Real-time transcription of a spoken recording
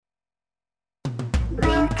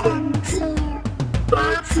Welcome to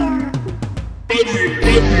Battle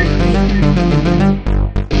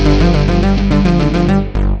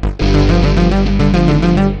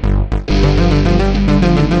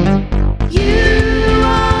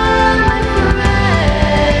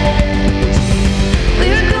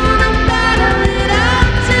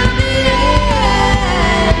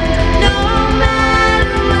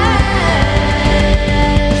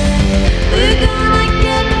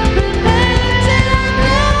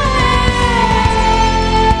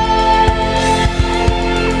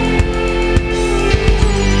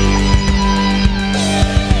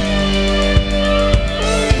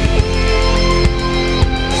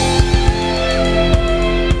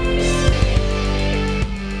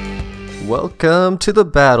Welcome to the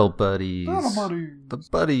Battle Buddies. The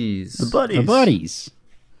Buddies.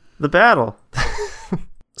 The battle.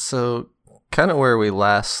 So, kind of where we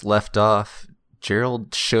last left off,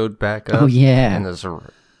 Gerald showed back up. Oh, yeah. And there's We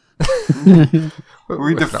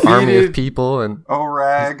defeated an army of people and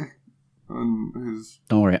O'rag and his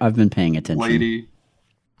Don't worry, I've been paying attention. lady.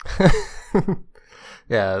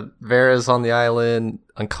 yeah, Vera's on the island.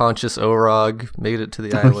 Unconscious O'rag made it to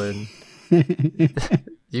the island.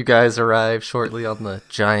 You guys arrive shortly on the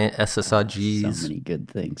giant SSRGs. So many good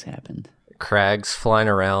things happened. Crag's flying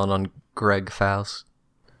around on Greg Faust.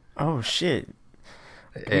 Oh, shit.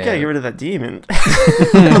 We gotta get rid of that demon.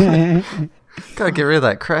 Gotta get rid of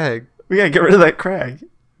that Crag. We gotta get rid of that Crag.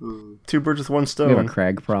 Two birds with one We stone. have a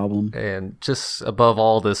Crag problem. And just above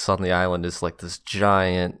all this on the island is like this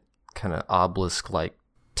giant kind of obelisk-like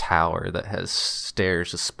tower that has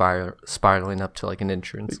stairs just spiraling up to like an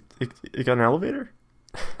entrance. You got an elevator?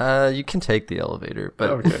 You can take the elevator, but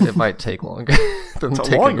Okay. it might take longer than It's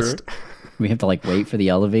taking longer. We have to like wait for the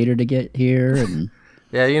elevator to get here, and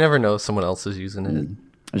Yeah, you never know if someone else is using it.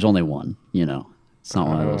 there's only one. You know, it's not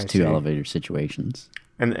one of Oh, those I two see. elevator situations.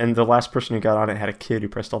 And the last person who got on it had a kid who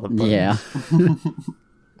pressed all the buttons. Yeah,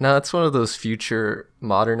 No, it's one of those future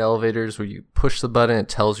modern elevators where you push the button, it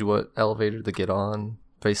tells you what elevator to get on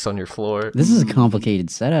based on your floor. this is a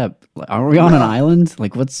complicated setup. Are we on an island?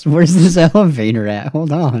 Like, where's this elevator at?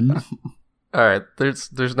 Hold on. All right,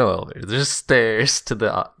 there's no elevator. There's stairs to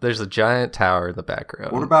the. There's a giant tower in the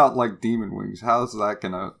background. What about like demon wings? How's that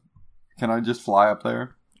gonna? Can I just fly up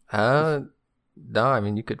there? No, I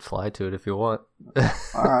mean you could fly to it if you want.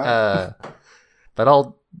 All right. But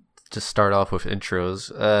I'll just start off with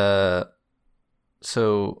intros.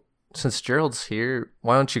 So since Gerald's here,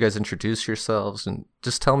 why don't you guys introduce yourselves and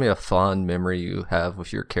just tell me a fond memory you have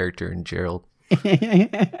with your character and Gerald.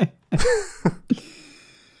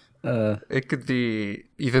 It could be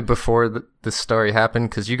even before this story happened,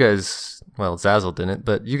 because you guys, well, Zazzle didn't,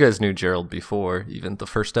 but you guys knew Gerald before even the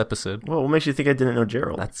first episode. Well, what makes you think I didn't know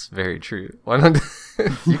Gerald? That's very true. Why don't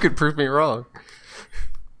you could prove me wrong?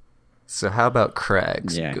 So how about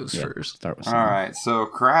Crag's goes first? Start with All right. So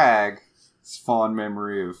Crag's fond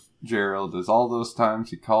memory of Gerald is all those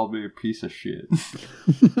times he called me a piece of shit.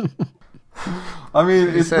 I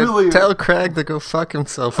mean, He it's said, really tell Crag to go fuck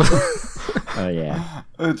himself. Oh yeah.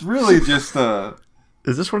 it's really just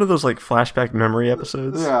Is this one of those like flashback memory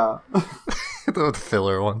episodes? yeah. The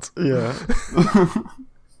filler ones. Yeah.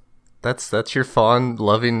 That's your fond,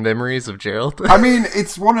 loving memories of Gerald. I mean,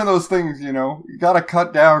 it's one of those things, you know. You gotta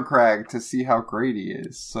cut down Crag to see how great he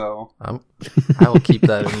is. So I will keep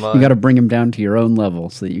that in mind. You got to bring him down to your own level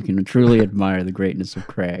so that you can truly admire the greatness of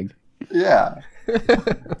Crag. yeah,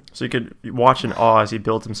 So you could watch in awe as he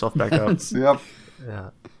builds himself back up. yep, Yeah.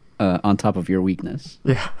 On top of your weakness.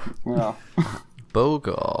 Yeah. yeah.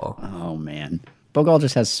 Bogal. Oh man, Bogal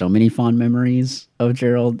just has so many fond memories of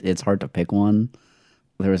Gerald. It's hard to pick one.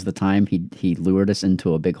 There was the time he lured us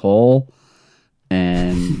into a big hole,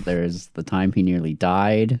 and there's the time he nearly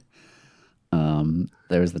died.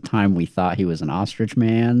 There was the time we thought he was an ostrich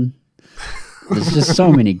man. There's just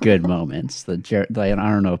so many good moments. I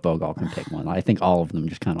don't know if Bogal can pick one. I think all of them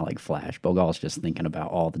just kind of like flash. Bogal's just thinking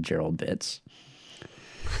about all the Gerald bits.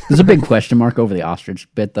 There's a big question mark over the ostrich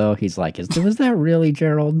bit, though. He's like, was that really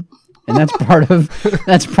Gerald? And that's part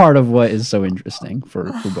of what is so interesting for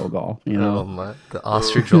Bogal, you know? Oh my! The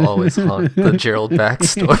ostrich will always haunt the Gerald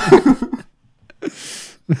backstory.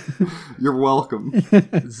 You're welcome.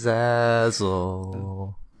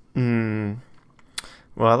 Zazzle.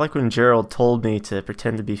 Well, I like when Gerald told me to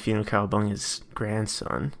pretend to be Fino Cowabunga's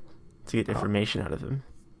grandson to get information out of him.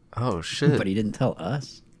 Oh shit! But he didn't tell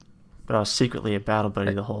us. But I was secretly a battle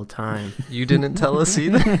buddy the whole time. You didn't tell us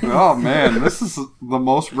either. Oh man, this is the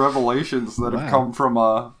most revelations that have come from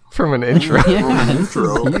From an intro. Yeah, this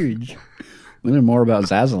intro. is huge. We learn more about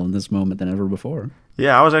Zazzle in this moment than ever before.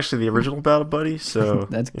 Yeah, I was actually the original battle buddy, so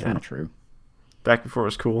That's yeah. kind of true. Back before it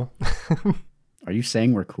was cool. Are you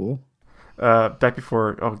saying we're cool? Back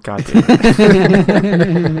before... Oh, god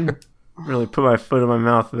damn it. Really put my foot in my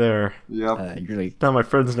mouth there. Yep. Now my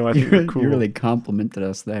friends know I think we're cool. You really complimented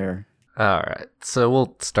us there. All right, so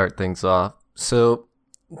we'll start things off. So,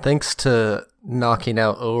 thanks to knocking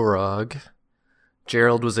out O'rag,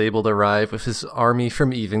 Gerald was able to arrive with his army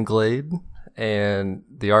from Evenglade, and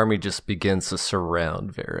the army just begins to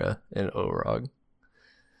surround Vera and O'rag.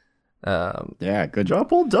 Yeah, good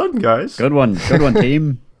Job well done, guys. Good one,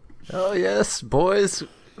 team. Oh yes, boys.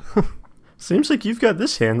 Seems like you've got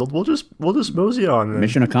this handled. We'll just mosey on then.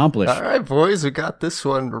 Mission accomplished. All right, boys, we got this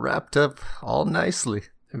one wrapped up all nicely.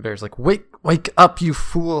 And Bear's like, wake up, you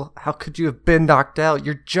fool. How could you have been knocked out?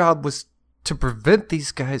 Your job was to prevent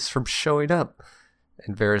these guys from showing up.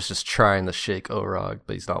 And Vera's just trying to shake O'rag,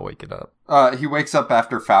 but he's not waking up. He wakes up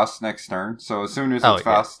after Faust's next turn, so as soon as it's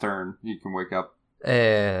Faust's turn, he can wake up.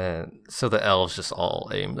 And so the elves just all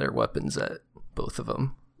aim their weapons at both of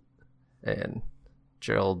them. And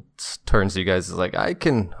Gerald turns to you guys and is like, I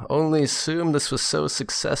can only assume this was so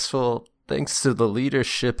successful thanks to the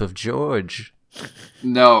leadership of George.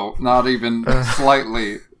 No, not even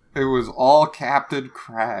slightly. It was all Captain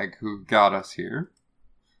Crag who got us here.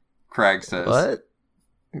 Crag says. What?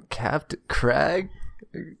 Captain Crag?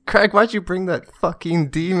 Crag, why'd you bring that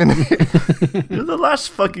fucking demon here? You're the last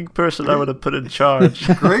fucking person I would have put in charge.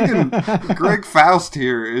 Greg Faust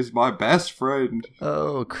here is my best friend.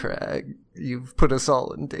 Oh, Crag, you've put us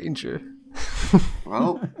all in danger.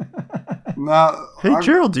 Well, now... Hey,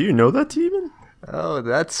 Gerald, do you know that demon? Oh,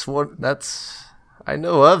 that's... I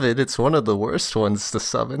know of it. It's one of the worst ones to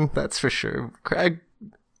summon, that's for sure. Crag,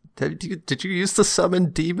 did you used to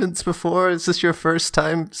summon demons before? Is this your first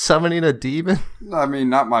time summoning a demon? I mean,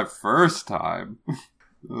 not my first time.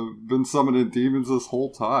 I've been summoning demons this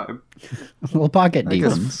whole time. Little pocket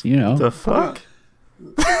demons, you know. The fuck?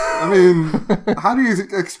 I mean, how do you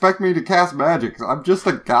expect me to cast magic? I'm just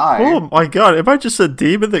a guy. Oh my god, am I just a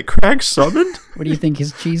demon that Crag summoned? Where do you think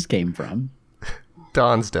his cheese came from?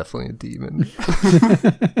 Don's definitely a demon.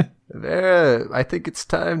 Vera, I think it's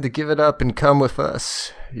time to give it up and come with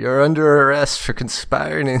us. You're under arrest for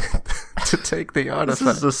conspiring to take the artifact.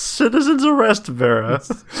 This is a citizen's arrest, Vera.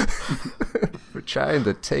 We're trying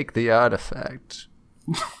to take the artifact.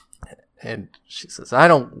 And she says, I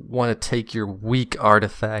don't want to take your weak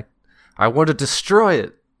artifact. I want to destroy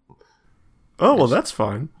it. Oh, well, that's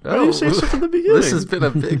fine. Why didn't you say so from the beginning? This has been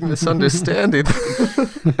a big misunderstanding.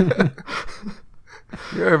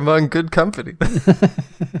 You're among good company.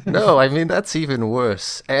 No, I mean, that's even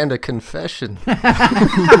worse. And a confession.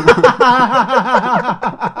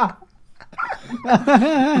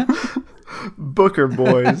 Booker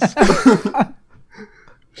boys.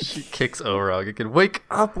 She kicks O'rag again. Wake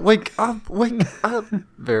up, wake up, wake up.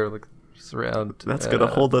 Vera looks around. That's going to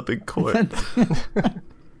hold up in court.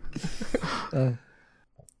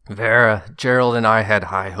 Vera, Gerald and I had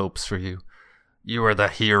high hopes for you. You are the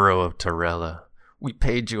hero of Torella. We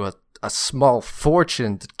paid you a small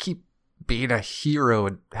fortune to keep being a hero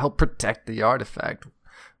and help protect the artifact.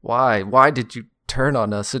 Why? Why did you turn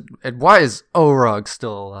on us? And why is O'rag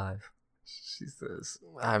still alive? She says,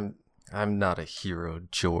 I'm not a hero,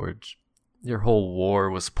 George. Your whole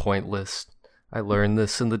war was pointless. I learned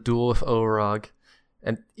this in the duel with O'rag.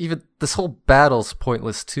 And even this whole battle's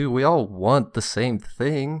pointless too. We all want the same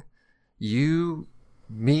thing. You,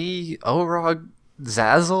 me, O'rag,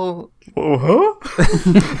 Zazzle. Oh, huh?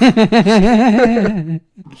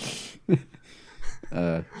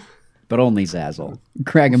 But only Zazzle.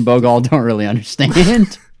 Crag and Bogal don't really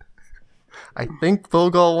understand. I think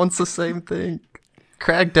Bogal wants the same thing.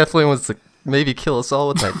 Crag definitely wants to maybe kill us all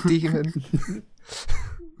with that demon.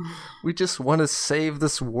 We just want to save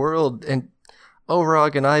this world, and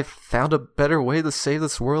O'rag and I found a better way to save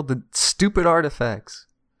this world than stupid artifacts.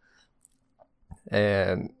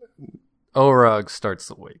 And O'rag starts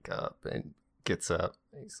to wake up and gets up.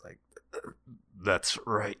 He's like, that's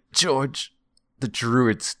right, George. The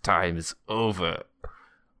druid's time is over.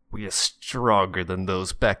 We are stronger than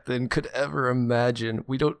those back then could ever imagine.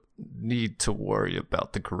 We don't need to worry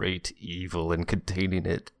about the great evil and containing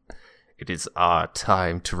it. It is our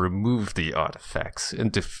time to remove the artifacts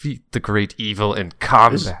and defeat the great evil in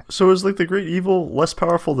combat. So is like the great evil less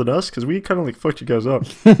powerful than us? Because we kind of like fucked you guys up.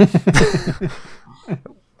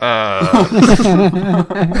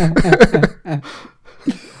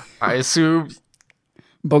 I assume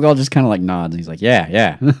Bogal just kind of like nods. He's like,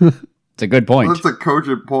 yeah. It's a good point. That's a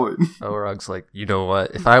cogent point. O'rag's like, you know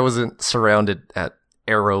what? If I wasn't surrounded at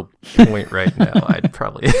arrow point right now, I'd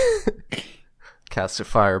probably cast a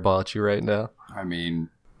fireball at you right now. I mean...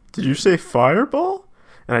 Did you say fireball?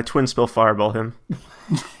 and I twin spell fireball him.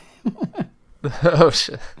 Oh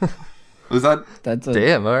shit! Is that That's a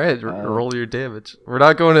Damn. All right, roll your damage. We're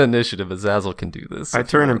not going to initiative. Azazel can do this. I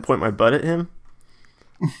turn and point my butt at him.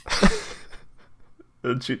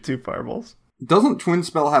 And shoot 2 fireballs. doesn't twin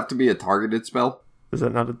spell have to be a targeted spell? Is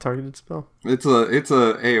that not a targeted spell? It's a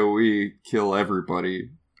AOE kill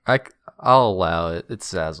everybody. I'll allow it.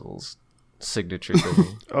 It's Zazzle's signature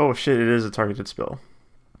thing. Oh shit! It is a targeted spell.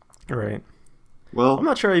 Right. Well, I'm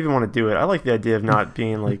not sure I even want to do it. I like the idea of not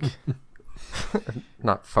being like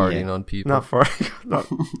Not farting on people. not far,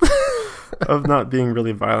 of not being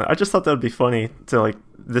really violent. I just thought that would be funny to like.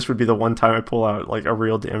 This would be the one time I pull out like a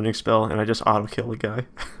real damaging spell and I just auto kill a guy.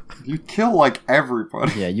 you kill like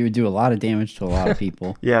everybody. Yeah, you would do a lot of damage to a lot of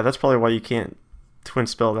people. Yeah, that's probably why you can't twin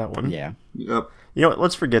spell that one. Yeah. Yep. You know what?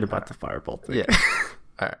 Let's forget about the fireball thing. Yeah.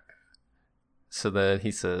 All right. So then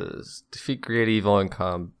he says, defeat great evil in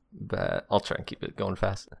combat. I'll try and keep it going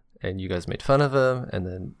fast. And you guys made fun of him. And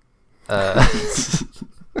then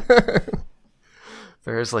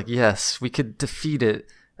Vera's like, yes, we could defeat it.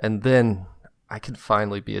 And then I can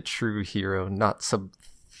finally be a true hero, not some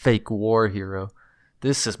fake war hero.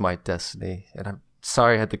 This is my destiny. And I'm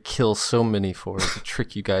sorry I had to kill so many for it to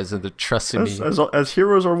trick you guys into trusting me. As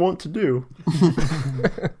heroes are wont to do.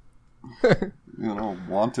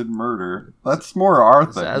 Wanted murder. That's more our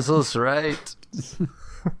thing. Zazzle's right.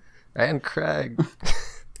 And Craig.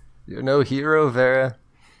 You're no hero, Vera.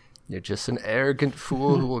 You're just an arrogant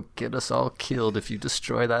fool who will get us all killed if you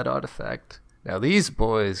destroy that artifact. Now these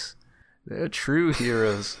boys, they're true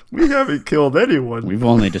heroes. We haven't killed anyone. We've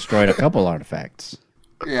only destroyed a couple artifacts.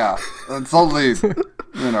 Yeah, it's only,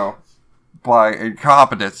 by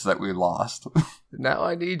incompetence that we lost. Now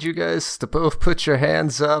I need you guys to both put your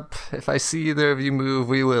hands up. If I see either of you move,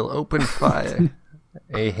 we will open fire.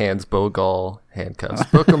 A hands Bogal handcuffs.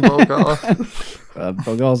 Book 'em, Bogal.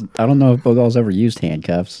 Bogal's. I don't know if Bogal's ever used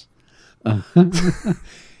handcuffs.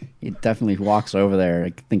 He definitely walks over there.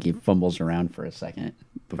 I think he fumbles around for a second.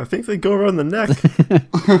 I think they go around the neck.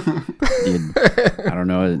 I don't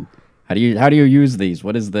know. How do you use these?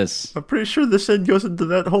 What is this? I'm pretty sure this end goes into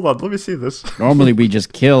that. Hold on, let me see this. Normally we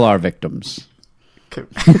just kill our victims. Okay.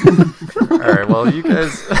 All right, well, you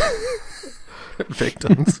guys...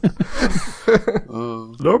 victims.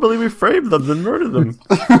 Normally we frame them, then murder them.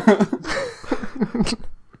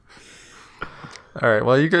 All right,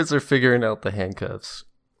 while you guys are figuring out the handcuffs,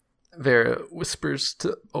 Vera whispers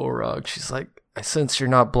to O'rag. She's like, I sense you're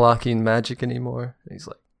not blocking magic anymore. And he's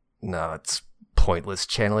like, no, it's pointless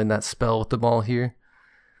channeling that spell with them all here.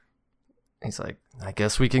 He's like, I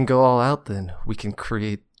guess we can go all out then. We can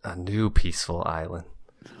create a new peaceful island.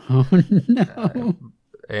 Oh no!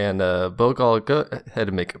 And Bogal, go ahead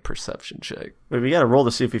and make a perception check. Wait, we gotta roll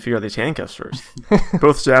to see if we figure out these handcuffs first.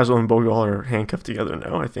 Both Zazzle and Bogal are handcuffed together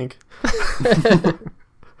now, I think.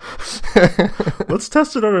 Let's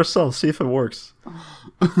test it on ourselves, see if it works.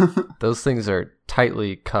 Those things are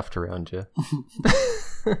tightly cuffed around you.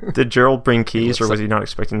 Did Gerald bring keys, or was he not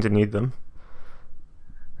expecting to need them?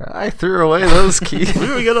 I threw away those keys. We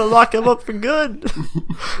were gonna lock him up for good.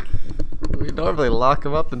 We normally lock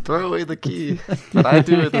them up and throw away the key, but I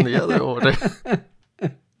do it in the other order.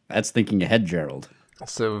 That's thinking ahead, Gerald.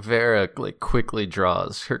 So Vera quickly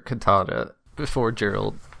draws her katana before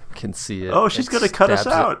Gerald can see it. Oh, she's gonna cut us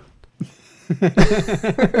out.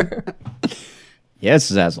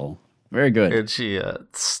 Yes, Zazzle. Very good. And she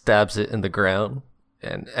stabs it in the ground,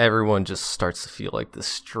 and everyone just starts to feel like this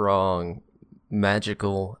strong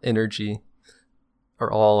magical energy are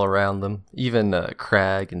all around them. Even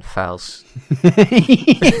Crag and Faust.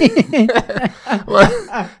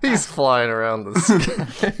 Well, he's flying around the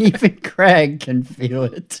sky. Even Craig can feel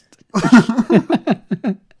it.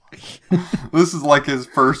 This is like his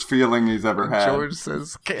first feeling he's ever had. George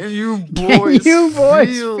says, Can you boys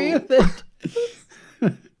feel it?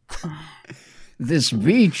 This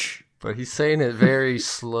beach. But he's saying it very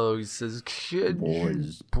slow. He says, Can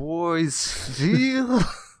you boys feel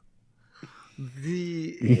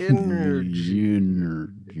the energy?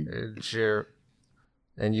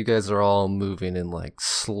 And you guys are all moving in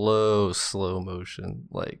slow motion.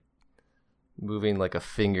 Moving like a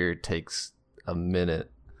finger takes a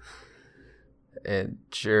minute. And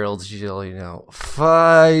Gerald's yelling out,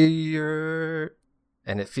 fire!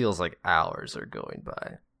 And it feels like hours are going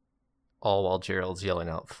by. All while Gerald's yelling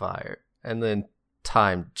out fire. And then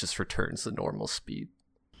time just returns to normal speed.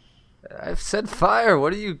 I've said fire.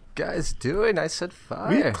 What are you guys doing? I said fire.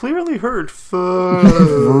 We clearly heard fire.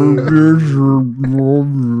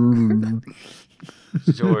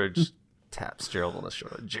 George taps Gerald on the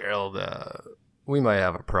shoulder. Gerald, we might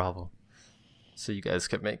have a problem. So you guys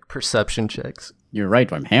can make perception checks. You're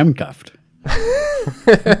right, I'm handcuffed.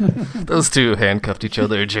 Those two handcuffed each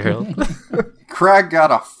other, Gerald. Crag got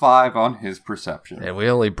a 5 on his perception. And we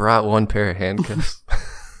only brought one pair of handcuffs.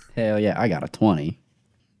 Hell yeah, I got a 20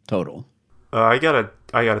 total. I got a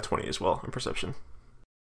 20 as well in perception.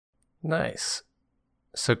 Nice.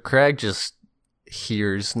 So Crag just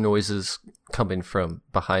hears noises coming from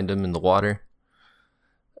behind him in the water.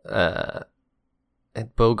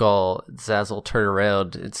 And Bogal, Zazzle turn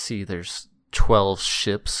around and see there's 12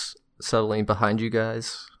 ships settling behind you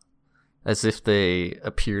guys. As if they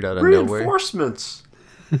appeared out of nowhere. Reinforcements!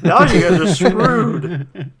 Now you guys are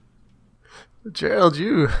screwed! Gerald,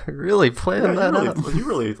 you really planned that out. You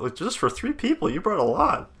really, like, just for 3 people, you brought a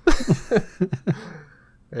lot.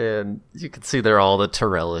 And you can see they're all the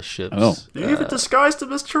Torella ships. Oh. You even disguised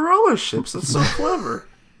them as Torella ships. That's so clever.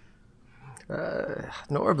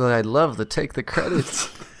 Normally, I'd love to take the credit.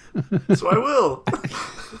 So I will.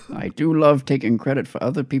 I do love taking credit for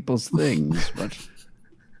other people's things, but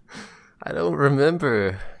I don't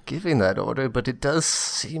remember giving that order, but it does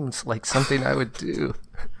seem like something I would do.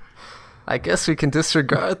 I guess we can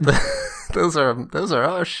disregard those are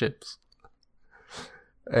our ships.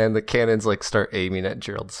 And the cannons start aiming at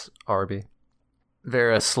Gerald's army.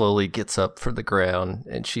 Vera slowly gets up from the ground,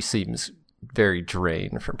 and she seems very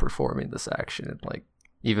drained from performing this action, and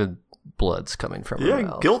even blood's coming from her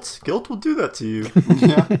mouth. Guilt will do that to you.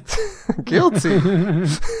 Yeah. Guilty.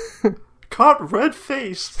 Caught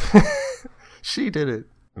red-faced. She did it.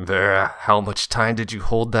 Vera, how much time did you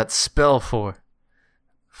hold that spell for?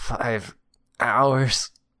 5 hours?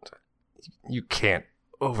 You can't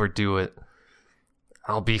overdo it.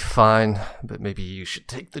 I'll be fine, but maybe you should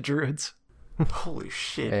take the druids. Holy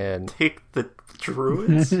shit. And take the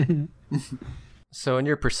druids? so in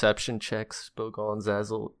your perception checks, Bogal and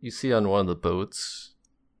Zazzle, you see on one of the boats,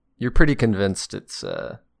 you're pretty convinced it's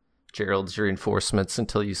Gerald's reinforcements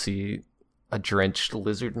until you see a drenched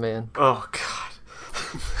lizard man. Oh, God.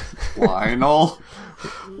 Lionel.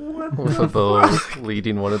 With a bow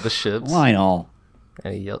leading one of the ships. Lionel.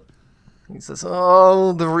 And he says,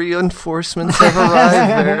 "Oh, the reinforcements have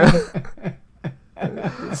arrived there.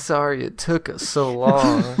 Sorry it took us so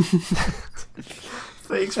long."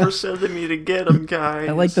 Thanks for sending me to get him, guys.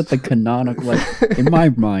 I like that the canonical, in my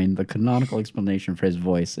mind, the canonical explanation for his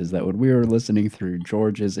voice is that when we were listening through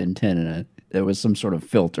George's antenna, there was some sort of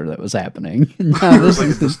filter that was happening. Now this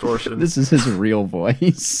is distortion. This is his real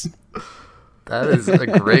voice. That is a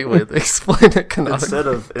great way to explain it canonically.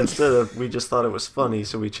 Instead of we just thought it was funny,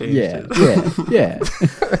 so we changed it. Yeah.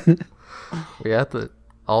 We have to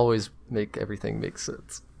always make everything make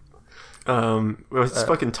sense. Was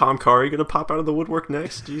fucking Tom Curry gonna pop out of the woodwork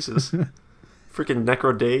next? Jesus. Freaking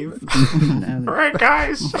Necro Dave. Alright,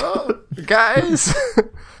 guys. Guys,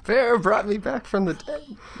 Vera brought me back from the dead.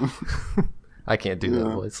 I can't do that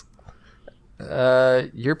voice.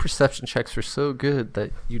 Your perception checks are so good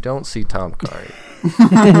that you don't see Tom Curry.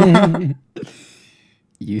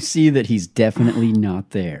 You see that he's definitely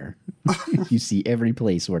not there. You see every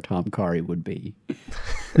place where Tom Curry would be.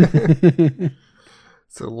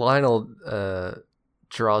 So Lionel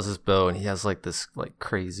draws his bow, and he has this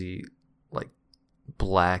crazy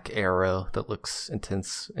black arrow that looks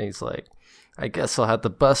intense, and he's like, "I guess I'll have to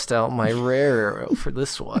bust out my rare arrow for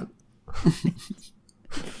this one."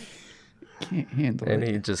 Can't handle And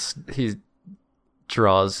it. he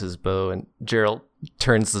draws his bow, and Gerald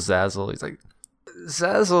turns to Zazzle. He's like,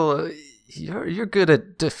 "Zazzle, you're good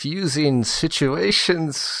at diffusing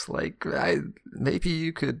situations. Maybe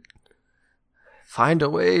you could find a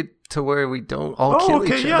way to where we don't all kill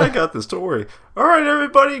each other." Yeah, I got this. Don't worry. All right,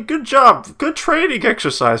 everybody, good job. Good training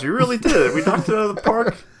exercise. We really did it. We knocked it out of the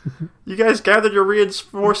park. You guys gathered your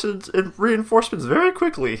reinforcements very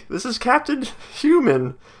quickly. This is Captain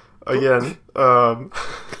Human again.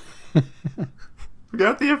 We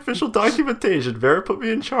got the official documentation. Vera put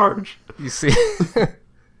me in charge. You see,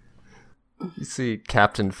 you see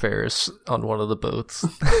Captain Ferris on one of the boats.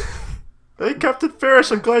 Hey, Captain Ferris,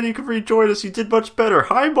 I'm glad you could rejoin us. You did much better.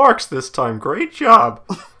 High marks this time. Great job.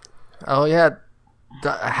 Oh yeah,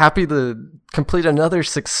 happy to complete another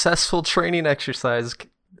successful training exercise.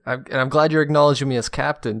 I'm glad you're acknowledging me as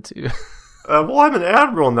captain too. Well, I'm an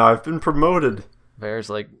admiral now. I've been promoted. Bear's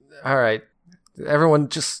like, "All right, everyone,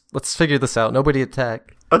 just let's figure this out. Nobody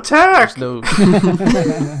attack. Attack! No."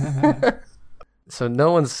 So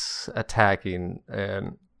no one's attacking,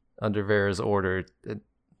 and under Vera's order, the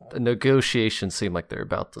negotiations seem like they're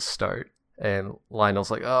about to start. And Lionel's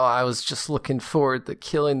like, "Oh, I was just looking forward to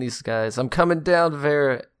killing these guys. I'm coming down,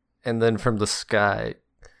 Vera." And then from the sky,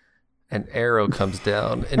 an arrow comes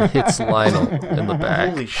down and hits Lionel in the back.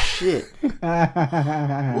 Holy shit.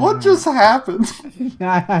 What just happened?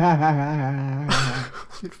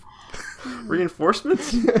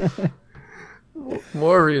 Reinforcements?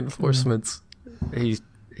 More reinforcements.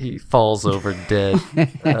 He falls over dead.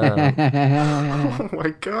 Oh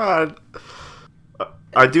my god.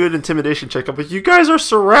 I do an intimidation check. I'm like, you guys are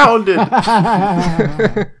surrounded.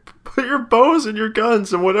 Put your bows and your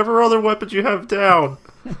guns and whatever other weapons you have down.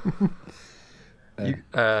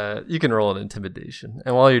 You can roll an intimidation.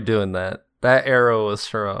 And while you're doing that, that arrow was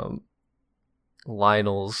from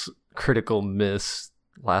Lionel's critical miss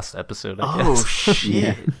last episode, I guess. Oh, shit.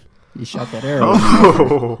 Yeah. You shot that arrow.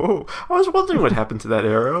 Oh, I was wondering what happened to that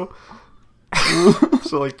arrow.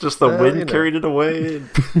 So, like, just the wind carried it away. And...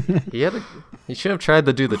 He should have tried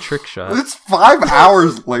to do the trick shot. It's 5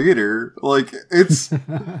 hours later. Like, it's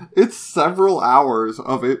several hours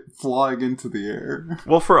of it flying into the air.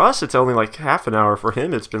 Well, for us, it's only like half an hour. For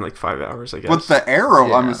him, it's been like 5 hours, I guess. But the arrow,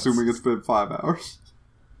 Yeah, I'm assuming it's been 5 hours.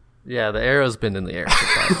 Yeah, the arrow's been in the air for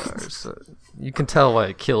 5 hours. So you can tell why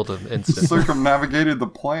it killed him instantly. Circumnavigated the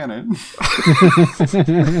planet.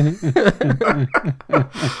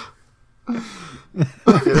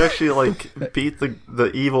 It actually, like, beat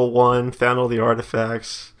the evil one, found all the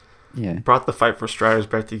artifacts, Yeah. brought the fight for Striders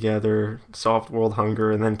back together, solved world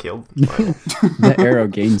hunger, and then killed Lionel. The arrow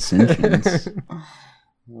gained sentience.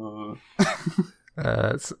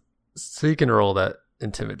 So you can roll that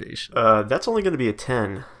intimidation. That's only going to be a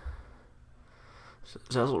 10.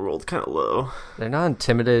 Zazzle rolled kind of low. They're not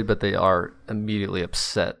intimidated, but they are immediately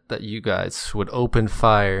upset that you guys would open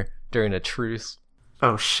fire during a truce.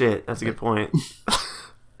 Oh shit, that's a good point.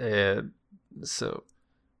 And so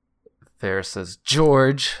Vera says,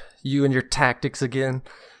 George, you and your tactics again.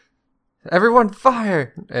 Everyone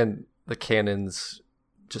fire! And the cannons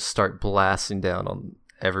just start blasting down on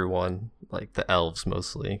everyone, like the elves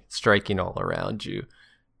mostly, striking all around you.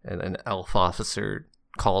 And an elf officer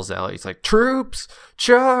calls out, he's like, troops,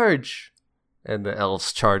 charge! And the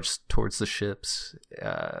elves charge towards the ships.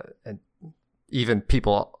 And even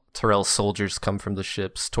Tyrell's soldiers come from the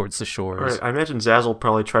ships towards the shores. All right, I imagine Zazzle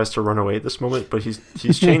probably tries to run away at this moment, but he's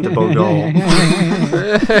chained to Bogal.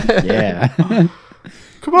 Yeah.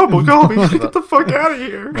 Come on, Bogal, we gotta get the fuck out of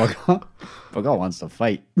here. Bogal wants to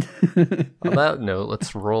fight. On that note,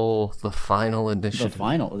 let's roll the final The initiative.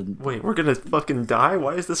 final. Wait, we're gonna fucking die?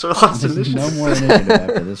 Why is this our last There's initiative? no more initiative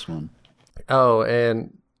after this one. Oh,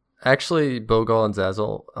 and actually, Bogal and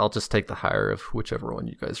Zazzle, I'll just take the higher of whichever one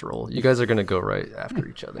you guys roll. You guys are going to go right after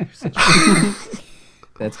each other.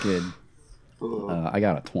 That's good. I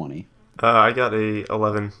got a 20. I got a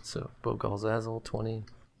 11. So, Bogal, Zazzle, 20.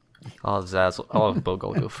 I'll have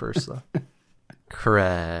Bogal go first, though.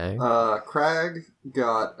 Craig. Crag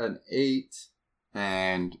got an 8,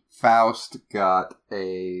 and Faust got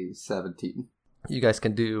a 17. You guys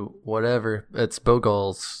can do whatever. It's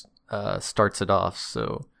Bogal's starts it off,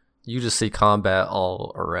 so you just see combat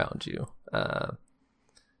all around you.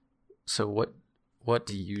 So what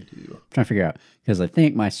do you do? I'm trying to figure out, because I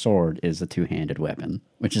think my sword is a two-handed weapon,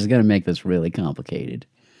 which is going to make this really complicated.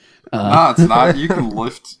 No, it's not. You can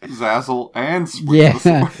lift Zazzle and swing the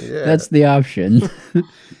sword. Yeah. That's the option,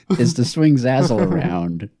 is to swing Zazzle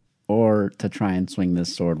around or to try and swing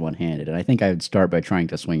this sword one-handed. And I think I would start by trying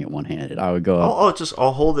to swing it one-handed. I would go up.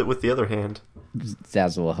 I'll hold it with the other hand.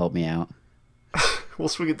 Zazzle will help me out. We'll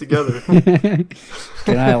swing it together.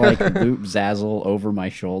 Can I, like, loop Zazzle over my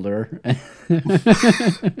shoulder? So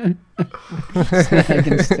that I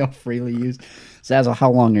can still freely use. Zazzle, how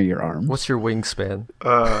long are your arms? What's your wingspan?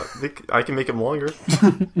 I can make him longer.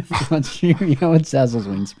 What's Zazzle's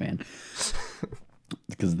wingspan?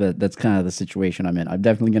 Because that's kind of the situation I'm in. I'm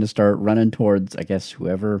definitely going to start running towards, I guess,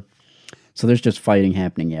 whoever. So there's just fighting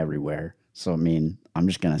happening everywhere. So, I mean, I'm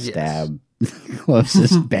just going to stab the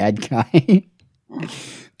closest bad guy.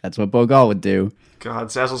 That's what Bogal would do. God,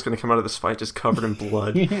 Zazzle's gonna come out of this fight just covered in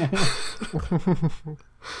blood.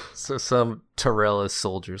 So some Tyrellus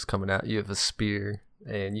soldiers coming at you with a spear,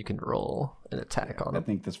 and you can roll an attack on I them.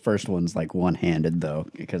 think this first one's like one-handed, though,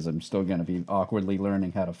 because I'm still going to be awkwardly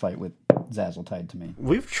learning how to fight with Zazzle tied to me.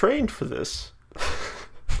 We've trained for this.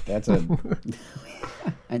 That's a...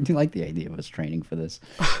 I do like the idea of us training for this.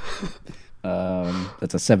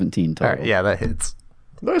 That's a 17 total. All right, yeah, that hits.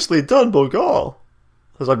 Nicely done, Bogal.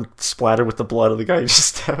 As I'm splattered with the blood of the guy you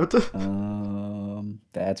just stabbed.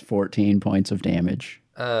 That's 14 points of damage.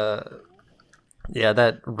 Yeah,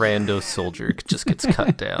 that rando soldier just gets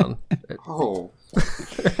cut down. Oh.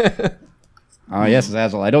 Oh, yes,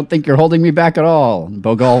 Zazzle, I don't think you're holding me back at all.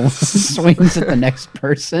 Bogal swings at the next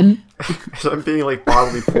person. As I'm being like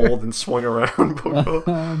bodily pulled and swung around,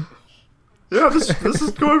 Bogal. Yeah, this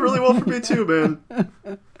is going really well for me too, man.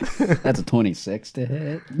 That's a 26 to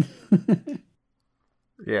hit.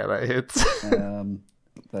 Yeah, that hits.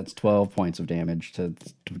 That's 12 points of damage to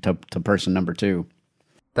person number 2.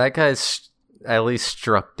 That guy's at least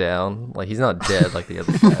struck down. Like, he's not dead like the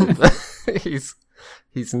other guy, but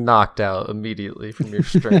he's knocked out immediately from your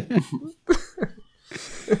strength.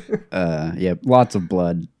 Yeah, lots of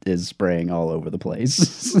blood is spraying all over the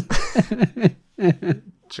place.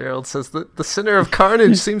 Gerald says that the center of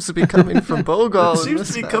carnage seems to be coming from Bogal. It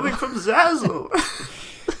seems to be coming from Zazzle.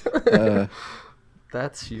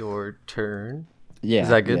 That's your turn. Yeah, Is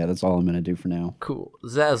that good? Yeah, that's all I'm going to do for now. Cool.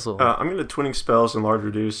 Zazzle. I'm going to twinning spells, enlarge,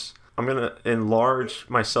 reduce. I'm going to enlarge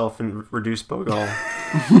myself and reduce Bogal.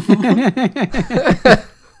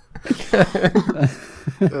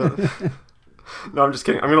 No, I'm just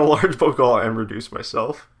kidding. I'm going to enlarge Bogal and reduce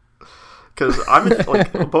myself. Because I'm in,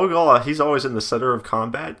 like, Bogal, he's always in the center of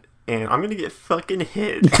combat, and I'm going to get fucking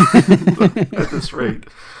hit at this rate.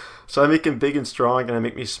 So I make him big and strong, and I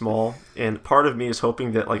make me small. And part of me is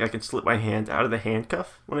hoping that like I can slip my hand out of the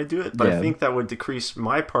handcuff when I do it, but Yeah. I think that would decrease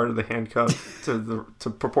my part of the handcuff to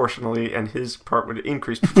proportionally, and his part would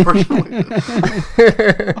increase proportionally.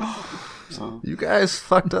 You guys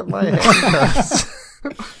fucked up my handcuffs.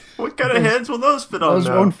 What kind of hands will those fit on Those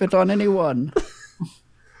now? won't fit on anyone.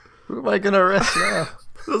 Who am I going to arrest now?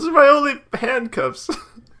 Those are my only handcuffs.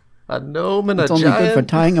 A gnome and It's a only good for giant?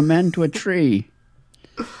 tying a man to a tree.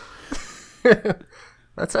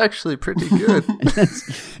 That's actually pretty good.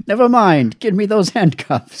 Never mind. Give me those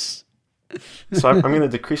handcuffs. So I'm going to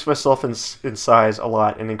decrease myself in size a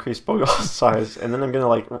lot and increase Bogal's size, and then I'm going to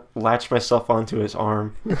like latch myself onto his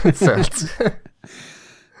arm. sounds,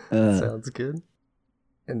 sounds good.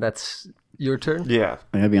 And that's your turn? Yeah.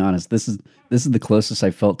 I gotta be honest. This is the closest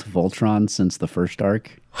I felt to Voltron since the first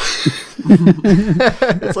arc.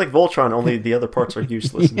 It's like Voltron, only the other parts are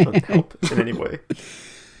useless and don't help in any way.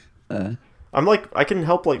 I'm like, I can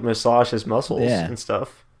help like massage his muscles Yeah. and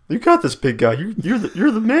stuff. You got this, big guy. You're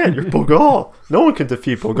the man. You're Bogal. No one can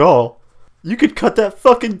defeat Bogal. You could cut that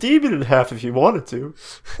fucking demon in half if you wanted to.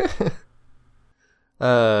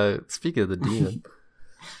 Speaking of the demon,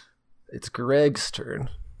 it's Greg's turn.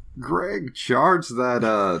 Greg, charge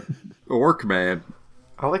that orc man.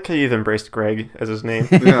 I like how you've embraced Greg as his name.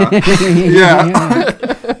 Yeah.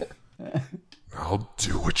 Yeah. I'll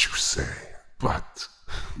do what you say, but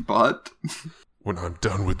But, when I'm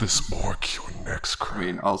done with this orc, you're next, I Craig.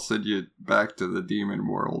 mean, I'll send you back to the demon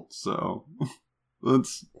world, so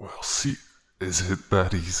let's. Well, see, is it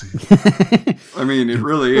that easy? I mean, it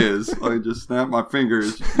really is. I just snap my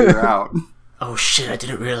fingers, you're out. Oh shit, I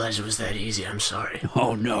didn't realize it was that easy. I'm sorry.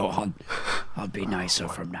 Oh no, I'll be nicer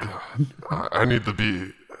from now. I need to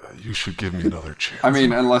be. You should give me another chance. I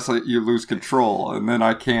mean, unless you lose control, and then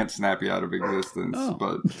I can't snap you out of existence, Oh.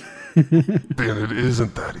 but. then it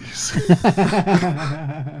isn't that easy.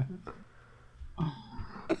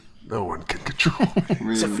 No one can control me. I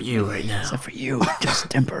mean, Except for you right now. Except for you, just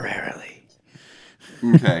temporarily.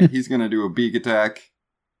 okay, he's gonna do a beak attack.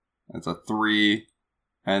 That's a 3.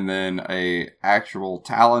 And then a actual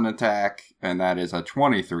talon attack, and that is a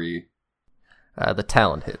 23. The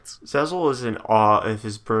talon hits. Zazzle is in awe of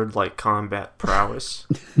his bird-like combat prowess.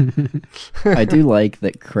 I do like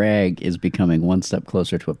that Craig is becoming one step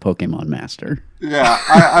closer to a Pokemon master. Yeah,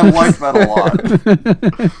 I like that a lot.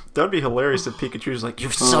 That'd be hilarious if Pikachu's like,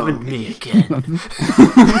 You've summoned me again.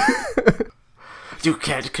 You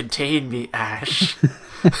can't contain me, Ash.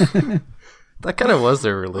 That kind of was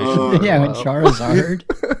their relationship. Yeah, for a when while. Charizard.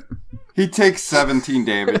 He takes 17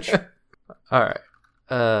 damage. All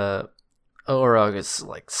right. O'rag is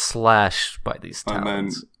like slashed by these And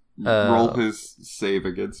then talons. roll his save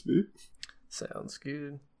against me. Sounds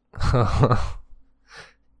good.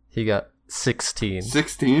 He got 16.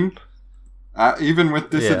 16? Even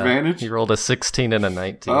with disadvantage? Yeah, he rolled a 16 and a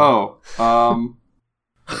 19. Oh,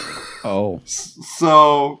 Oh.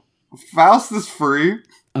 so Faust is free.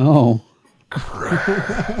 Oh.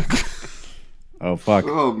 Oh, fuck.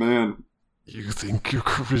 Oh, man. You think your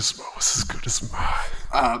charisma was as good as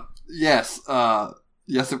mine? Yes,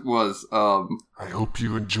 yes it was. I hope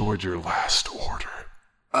you enjoyed your last order.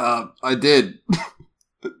 I did.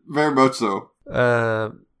 Very much so.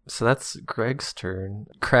 So that's Greg's turn.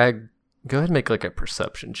 Craig, go ahead and make like a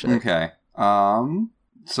perception check. Okay.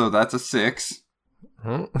 So that's a 6.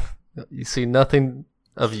 Hmm? You see nothing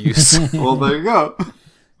of use. Well, there you go.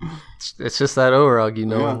 It's just that O'rag you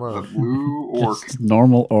know Yeah, and the love. blue orc. Just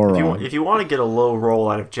normal aura. if you want to get a low roll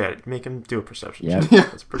out of Jet, make him do a perception Yep. check.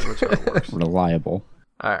 That's pretty much how it works. Reliable.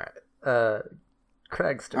 All right.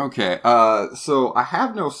 Craig's turn. Okay, so I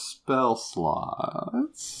have no spell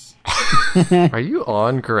slots. Are you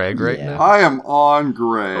on Greg right Yeah. now? I am on Oh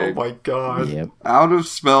Greg. my god. Yep. Out of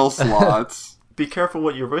spell slots. Be careful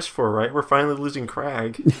what you wish for, right? We're finally losing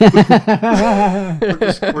Crag. we're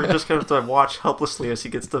just going to watch helplessly as he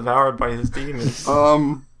gets devoured by his demons.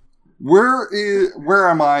 Where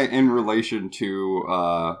am I in relation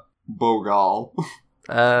to Bogal?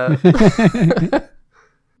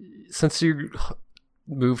 Since you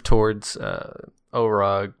move towards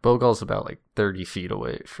O'rag, Bogal's about like 30 feet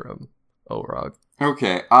away from O'rag.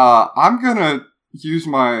 Okay, I'm gonna use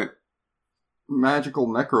my magical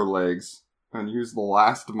necro legs and use the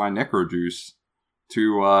last of my necro juice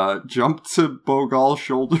to jump to Bogal's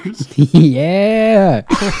shoulders. Yeah.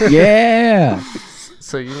 Yeah.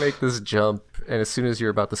 So you make this jump, and as soon as you're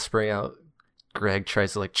about to spring out, Greg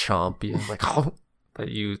tries to like chomp you, like, oh, but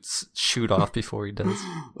you shoot off before he does.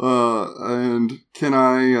 And can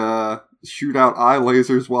I shoot out eye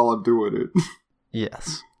lasers while I'm doing it?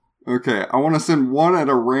 Yes. Okay, I want to send one at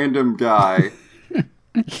a random guy.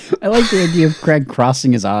 I like the idea of Craig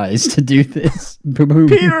crossing his eyes to do this. Boom, boom.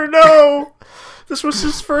 Peter, no! This was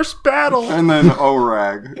his first battle. And then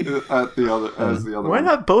O'rag at the other as the other Why one.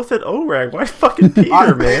 not both at ORAG? Why fucking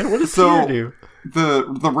Peter, man? What does So- Peter do?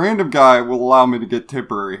 The random guy will allow me to get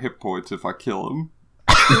temporary hit points if I kill him.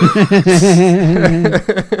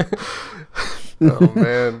 Oh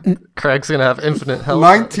man, Craig's gonna have infinite health.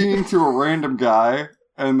 19 to a random guy,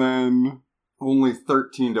 and then only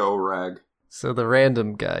 13 to O'rag. So the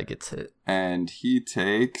random guy gets hit. And he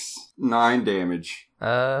takes 9 damage.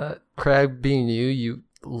 Craig, being you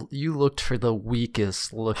looked for the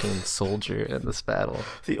weakest looking soldier in this battle.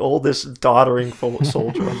 The oldest doddering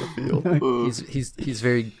soldier on the field. He's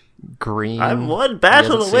very green. I'm one He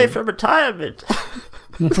battle hasn't away seen- from retirement.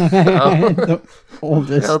 The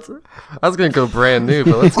oldest. Yeah, I was gonna go brand new,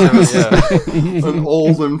 but let's go. Yeah. An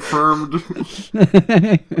old infirmed.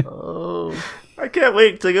 Oh, I can't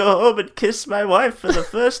wait to go home and kiss my wife for the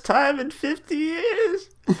first time in 50 years.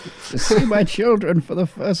 To see my children for the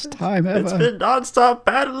first time It's ever. been non-stop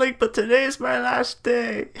battling, but today's my last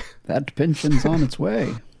day. That pension's on its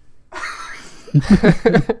way.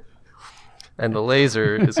 and the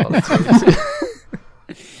laser is on its way.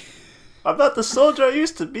 I'm not the soldier I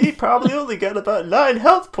used to be. Probably only got about 9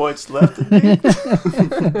 health points left in me.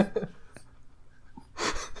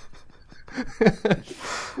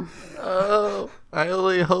 Oh, I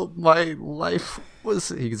only hope my life was.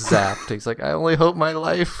 He zapped. He's like, I only hope my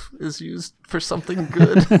life is used for something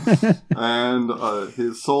good. And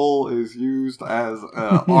his soul is used as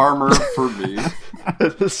armor for me.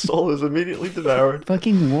 His soul is immediately devoured.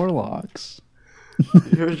 Fucking warlocks.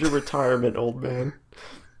 Here's your retirement, old man.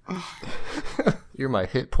 You're my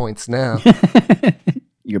hit points now.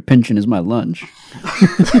 Your pension is my lunch.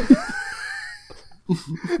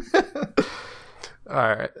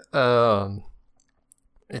 All right.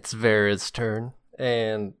 It's Vera's turn,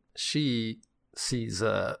 and she sees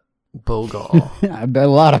Bogal I bet a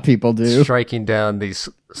lot of people do. striking down these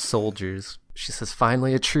soldiers. She says,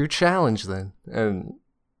 "Finally, a true challenge, then." And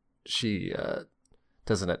she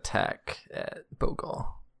does an attack at Bogal,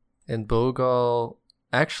 and Bogal.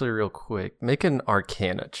 Actually, real quick, make an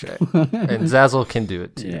Arcana check, and Zazzle can do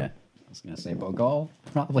it too. Yeah. I was going to say Bogal.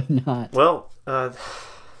 Probably not. Well, I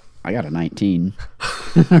got a 19.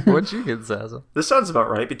 What'd you get, Zazzle? this sounds about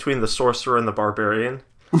right between the sorcerer and the barbarian.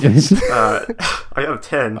 I I got a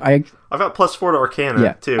 10. I've got +4 to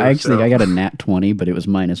Arcana, too. I actually so. I got a nat 20, but it was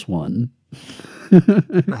 -1.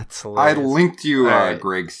 That's I hilarious. linked you Alright.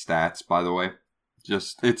 Greg's stats, by the way.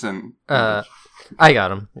 Just, it's an... I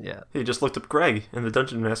got him. Yeah. He just looked up Greg in the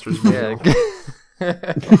Dungeon Master's Yeah.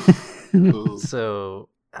 manual. So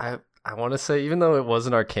I want to say, even though it was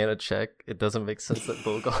an Arcana check, it doesn't make sense that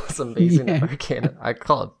Bogal is amazing at Yeah. Arcana. I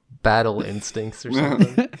call it battle instincts or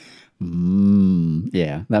something.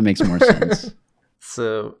 Yeah, that makes more sense.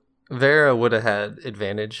 So Vera would have had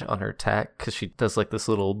advantage on her attack because she does like this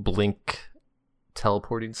little blink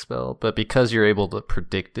teleporting spell, but because you're able to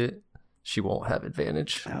predict it, she won't have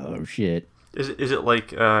advantage. Oh, shit. Is it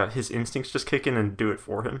like his instincts just kick in and do it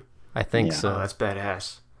for him? I think Yeah. so. Oh, that's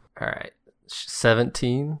badass. All right.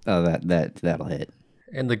 17. Oh, that'll hit.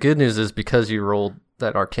 And the good news is because you rolled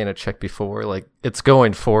that Arcana check before, like it's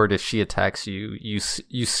going forward. If she attacks you, you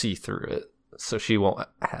see through it, so she won't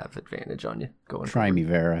have advantage on you going. Try forward. me,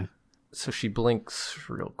 Vera. So she blinks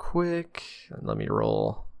real quick, and let me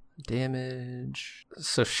roll damage.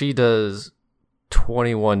 So she does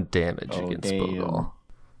 21 damage against damn. Bogal.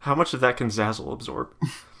 How much of that can Zazzle absorb?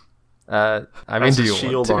 I mean, That's do his you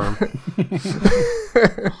shield want arm.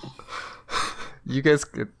 to? You guys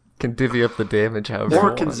can divvy up the damage however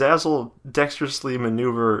Or you can want. Zazzle dexterously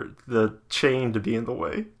maneuver the chain to be in the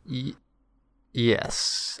way?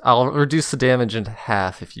 Yes. I'll reduce the damage in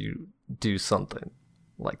half if you do something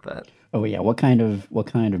like that. Oh yeah, what kind of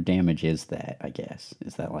damage is that? I guess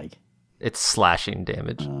is that like It's slashing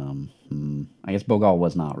damage. I guess Bogal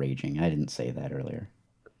was not raging. I didn't say that earlier,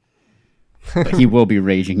 but he will be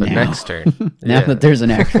raging The now. next turn. Now that there's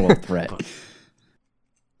an actual threat.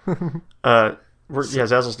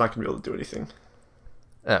 Zazzle's not going to be able to do anything.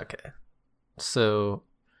 Okay. So,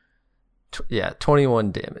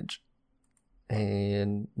 21 damage.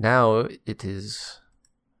 And now it is...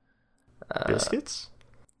 Biscuits?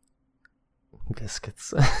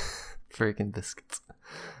 Biscuits. Freaking biscuits.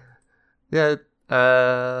 Yeah,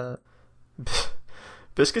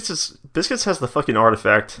 Biscuits has the fucking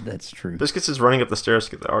artifact. That's true. Biscuits is running up the stairs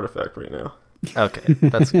to get the artifact right now. okay,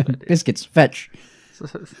 that's a good idea. Biscuits, fetch.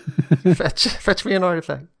 fetch me an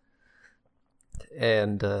artifact.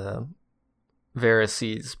 And Vera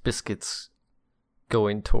sees Biscuits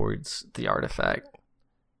going towards the artifact,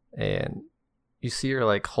 and you see her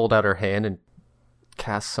like hold out her hand and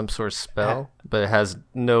cast some sort of spell, but it has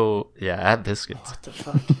no at Biscuits. What the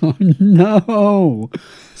fuck? Oh, no.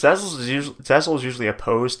 Zazzle is usually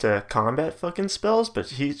opposed to combat fucking spells, but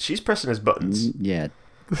she's pressing his buttons. Yeah.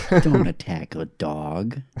 Don't attack a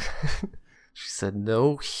dog. She said,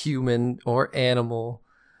 "No human or animal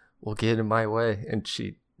will get in my way," and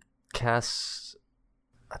she casts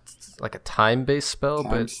like a time-based spell,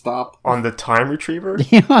 Time but stop. On the time retriever?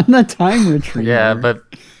 Yeah, on the time retriever. yeah,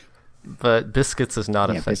 but Biscuits is not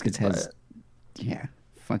yeah, affected Biscuits by has. it. Yeah,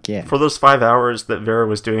 fuck yeah. For those 5 hours that Vera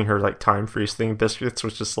was doing her like time freeze thing, Biscuits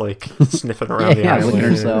was just like sniffing around the yeah, island. looking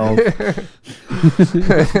herself.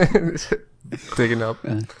 Digging up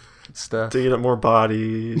stuff. Digging up more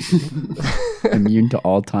bodies. Immune to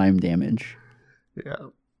all time damage. Yeah.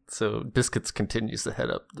 So Biscuits continues to head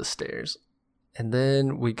up the stairs. And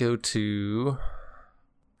then we go to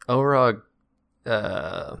O'rag.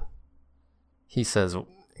 He's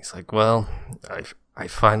like, well, I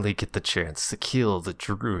finally get the chance to kill the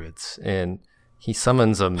druids. And he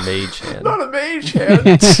summons a mage hand. Not a mage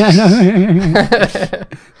hand.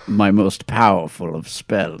 My most powerful of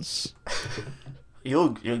spells.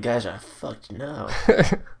 You guys are fucked now.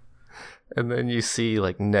 And then you see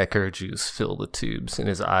like necro juice fill the tubes and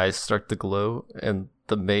his eyes start to glow, and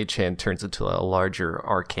the mage hand turns into a larger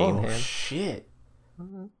arcane Oh hand. shit.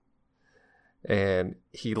 And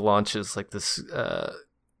he launches like this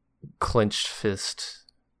clenched fist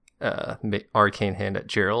arcane hand at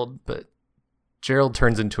Gerald, but Gerald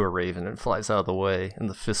turns into a raven and flies out of the way, and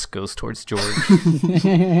the fist goes towards George.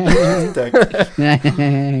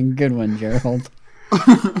 Good one, Gerald.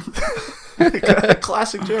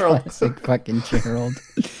 Classic Gerald. Classic fucking Gerald.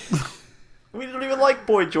 We don't even like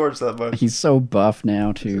Boy George that much. He's so buff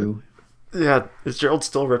now, too. Yeah, is Gerald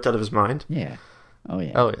still ripped out of his mind Yeah. Oh,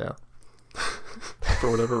 yeah. Oh yeah. for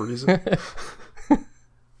whatever reason?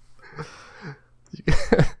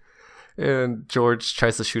 And George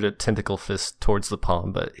tries to shoot a tentacle fist towards the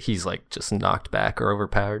palm, but he's like just knocked back or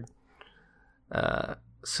overpowered.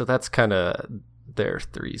 So that's kind of their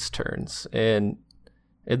three's turns. And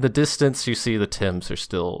in the distance, you see the Tims are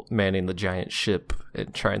still manning the giant ship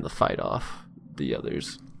and trying to fight off the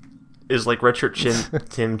others. Is like Red Shirt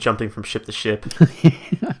Tim jumping from ship to ship.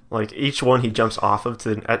 Like each one he jumps off of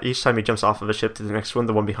each time he jumps off of a ship to the next one,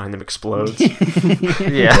 the one behind them explodes.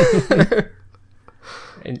 Yeah.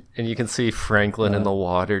 And you can see Franklin in the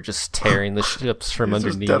water just tearing the ships from He's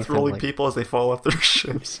just underneath. death and, rolling like, people as they fall off their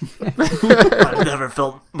ships. I've never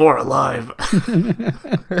felt more alive.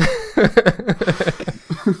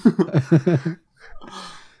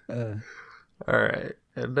 Alright.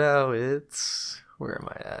 And now it's... Where am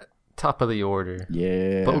I at? Top of the order.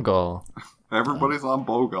 Yeah. Bogal. Everybody's on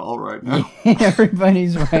Bogal right now.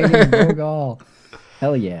 Everybody's riding Bogal.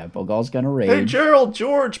 Hell yeah, Bogal's gonna rage. Hey Gerald,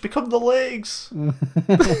 George, become the legs.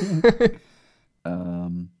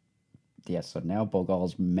 Yeah, so now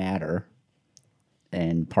Bogal's madder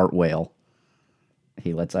and part whale.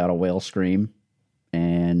 He lets out a whale scream,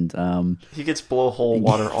 and He gets blowhole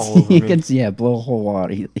water all over he me. gets blowhole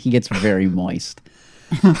water. He gets very moist.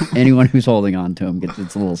 Anyone who's holding on to him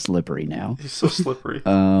it's a little slippery now. He's so slippery.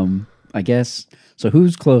 I guess so.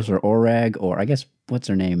 Who's closer, O'rag or I guess what's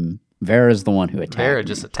her name? Vera's the one who attacked. Vera me.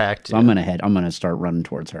 just attacked you. So I'm gonna start running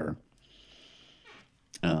towards her.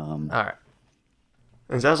 Alright.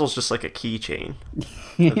 And Zazzle's just like a keychain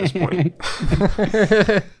at this point.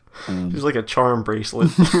 He's like a charm bracelet.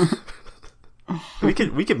 we could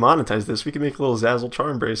monetize this. We could make a little Zazzle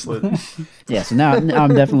charm bracelet. Yeah. So now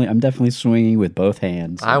I'm definitely swinging with both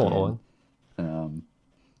hands. I again. want one.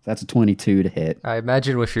 That's a 22 to hit. I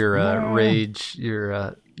imagine with your rage,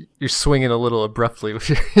 you're swinging a little abruptly with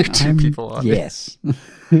your two people on. Yes.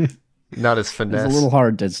 Not as finesse. It's a little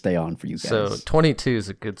hard to stay on for you guys. So 22 is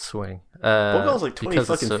a good swing. Bogol's like 20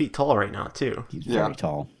 fucking feet tall right now, too. He's very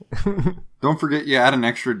tall. Don't forget you add an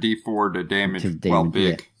extra D4 to damage while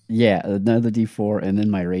big. Yeah, another D4, and then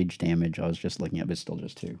my rage damage. I was just looking up. It's still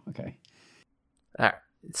just 2. Okay. All right.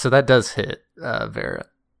 So that does hit Vera.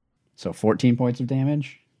 So 14 points of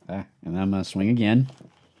damage. And then I'm going to swing again.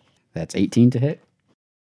 That's 18 to hit.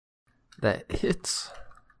 That hits.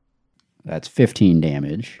 That's 15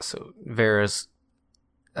 damage. So Vera's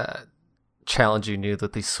challenging you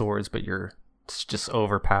with these swords, but it's just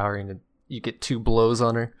overpowering, and you get 2 blows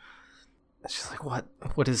on her. She's like, what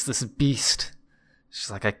is this beast?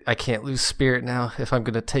 She's like, I can't lose spirit now. If I'm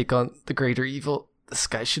going to take on the greater evil, this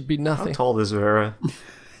guy should be nothing. How tall is Vera?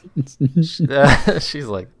 She's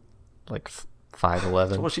like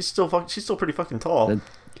 5'11". Well, she's still pretty fucking tall.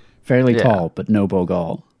 Fairly tall, but no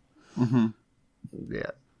Bogal. Mm-hmm.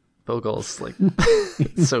 Yeah. Bogol's like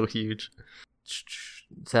so huge.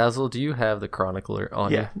 Zazzle, do you have the chronicler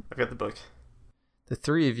on you? Yeah, I got the book. The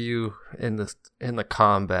 3 of you in the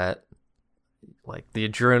combat, like the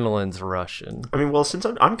adrenaline's rushing. I mean, well, since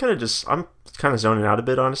I'm kind of zoning out a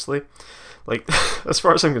bit, honestly. Like, as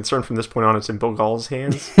far as I'm concerned, from this point on, it's in Bogal's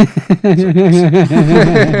hands.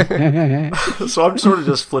 So I'm sort of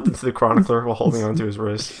just flipping through the chronicler while holding onto his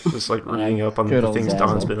wrist, just like reading up on the things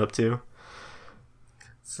Don's been up to.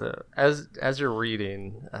 So as you're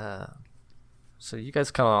reading, so you guys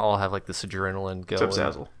kind of all have like this adrenaline going. Except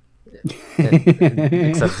Zazzle.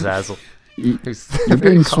 Except Zazzle. You're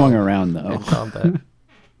being swung around, though. In combat.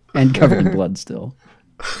 And covered in blood still.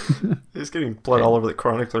 He's getting blood all over the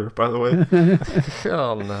chronicler, by the way.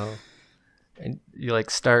 Oh, no. And you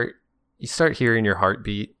start hearing your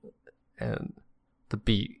heartbeat, and the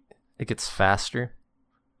beat, it gets faster.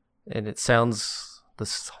 And this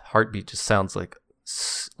heartbeat just sounds like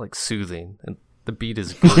soothing, and the beat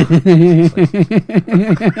is good.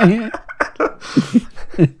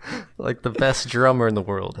 Like the best drummer in the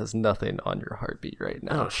world has nothing on your heartbeat right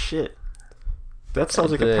now. Oh shit, that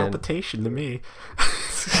sounds like a palpitation to me.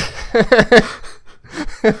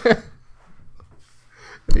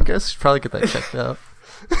 You guys should probably get that checked out.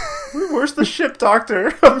 Where's the ship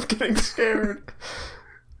doctor? I'm getting scared.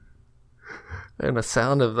 And the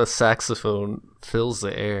sound of the saxophone fills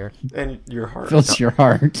the air. And your heart. Fills your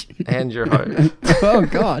heart. And your heart. Oh,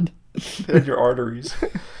 God. And your arteries.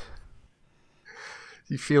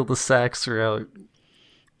 You feel the sax throughout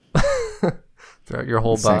your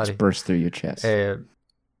whole Sax body. bursts through your chest. And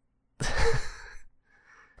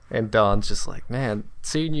Don's just like, man,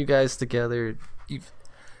 seeing you guys together,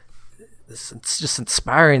 it's just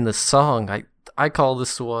inspiring, this song. I call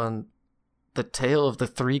this one The Tale of the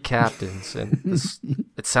Three Captains, and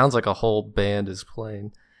it sounds like a whole band is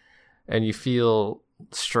playing, and you feel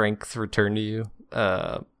strength return to you,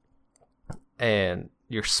 and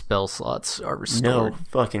your spell slots are restored. No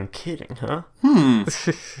fucking kidding, huh?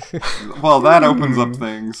 Well, that opens up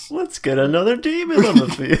things. Let's get another demon on the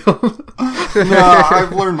field. No,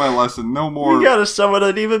 I've learned my lesson. No more. We gotta summon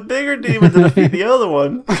an even bigger demon to defeat the other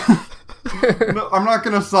one. No, I'm not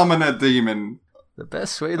gonna summon a demon. The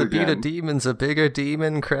best way to beat a demon's a bigger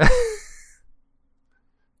demon.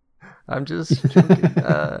 I'm just joking.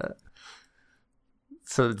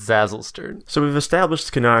 So it's Zazzle's turn. So we've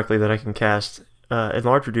established canonically that I can cast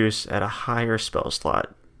Enlarge Reduce at a higher spell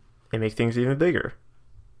slot and make things even bigger,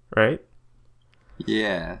 right?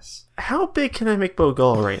 Yes. How big can I make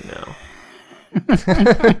Bogal right now?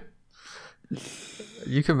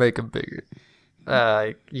 You can make him bigger.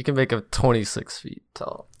 You can make him 26 feet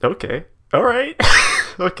tall. Okay. All right.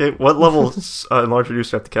 Okay. What level Enlarge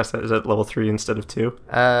Reduce do I have to cast that? Is that level 3 instead of 2?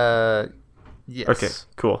 Yes. Okay.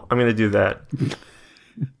 Cool. I'm gonna do that.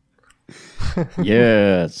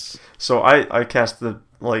 Yes. So I cast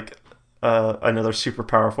another super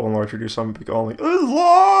powerful Enlarge Reduce on Bogal, like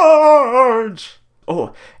Enlarge.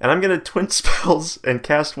 Oh, and I'm gonna twin spells and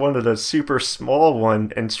cast one at a super small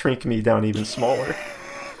one and shrink me down even smaller.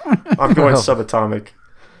 I'm going subatomic.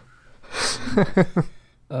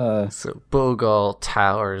 So Bogal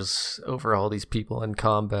towers over all these people in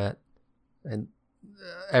combat, and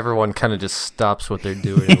everyone kind of just stops what they're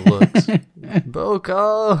doing and looks.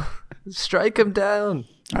 Bogal, strike him down.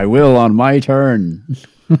 I will on my turn.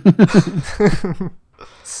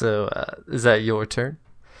 So, is that your turn?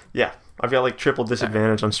 Yeah, I've got triple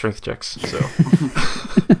disadvantage on strength checks. So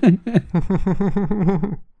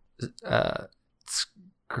it's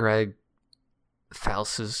Greg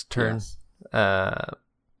Faust's turn. Yes.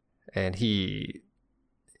 And he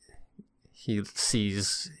He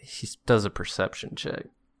does a perception check.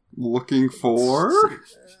 Looking for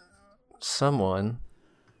someone.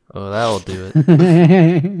 Oh, that'll do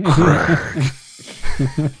it.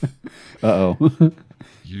 Uh-oh.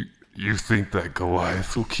 You think that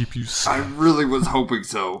Goliath will keep you safe? I really was hoping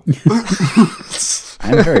so.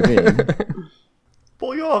 I'm very big.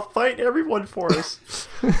 Pull you off, fight everyone for us.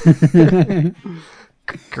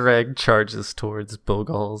 Greg charges towards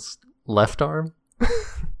Bogal's left arm.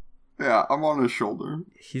 Yeah, I'm on his shoulder.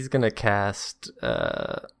 He's gonna cast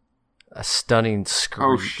a stunning screech.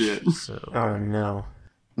 Oh shit! Oh no!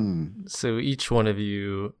 So each one of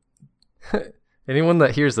you, anyone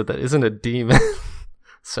that hears that isn't a demon.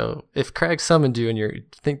 So if Crag summoned you and you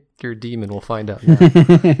think you're a demon, we'll find out now.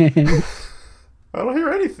 I don't hear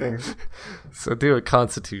anything. So do a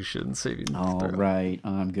Constitution saving throw. All right,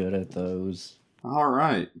 I'm good at those. All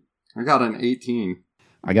right, I got an 18.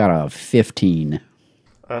 I got a 15.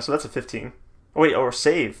 So that's a 15. Oh wait, or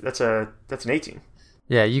save. That's an 18.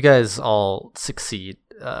 Yeah, you guys all succeed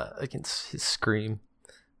against his scream.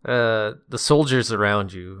 The soldiers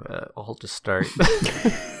around you all just start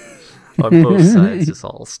on both sides, just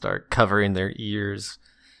all start covering their ears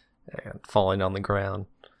and falling on the ground.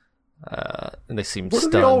 And they seem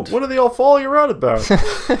stunned. What are they all falling around about?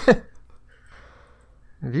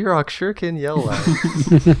 Virok sure can yell loud.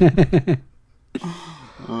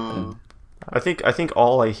 I think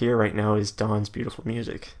all I hear right now is Dawn's beautiful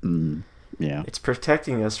music. Yeah, it's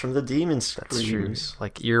protecting us from the demons. That's true.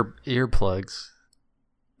 Like earplugs.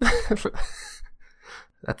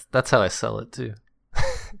 That's how I sell it too.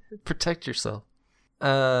 Protect yourself.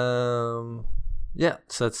 Yeah,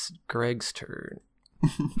 so that's Greg's turn.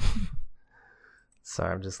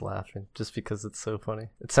 Sorry, I'm just laughing just because it's so funny.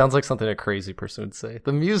 It sounds like something a crazy person would say.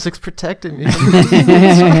 The music's protecting me.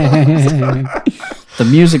 The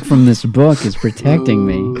music from this book is protecting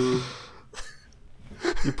me.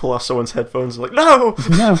 You pull off someone's headphones and like, no!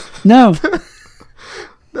 No!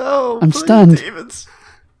 No! I'm stunned. Demons.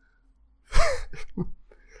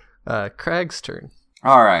 Crag's turn.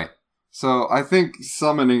 Alright, so I think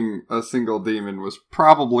summoning a single demon was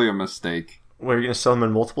probably a mistake. Wait, are you going to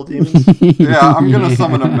summon multiple demons? Yeah, I'm going to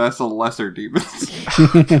summon a mess of lesser demons.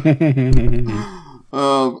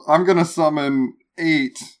 I'm going to summon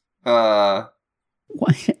 8.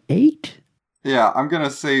 What? 8? Yeah, I'm going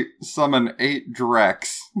to summon 8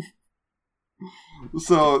 Drex.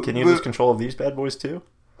 So can you lose control of these bad boys too?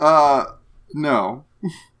 No.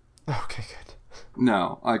 Okay, good.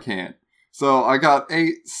 No, I can't. So I got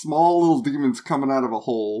 8 small little demons coming out of a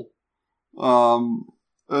hole.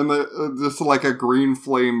 And just like a green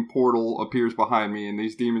flame portal appears behind me, and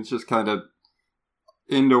these demons just kind of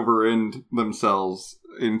end over end themselves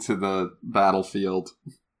into the battlefield.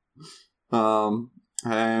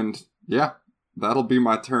 And yeah, that'll be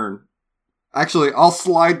my turn. Actually, I'll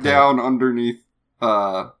slide down underneath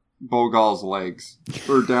Bogal's legs,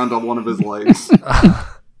 or down to one of his legs.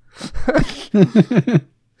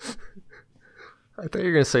 I thought you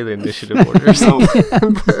were going to say the initiative order.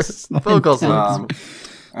 Bogal's legs.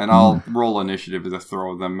 And I'll roll initiative to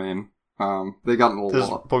throw them in. They got a little. Does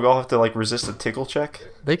Bogal have to resist a tickle check?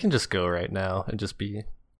 They can just go right now and just be.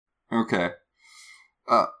 Okay.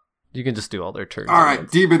 You can just do all their turns. All right,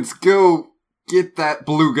 demons, go get that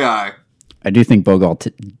blue guy. I do think Bogal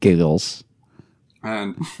giggles.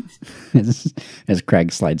 And as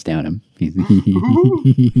Crag slides down him.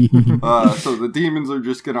 So the demons are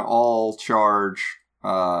just gonna all charge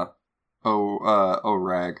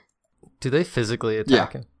O'rag. Do they physically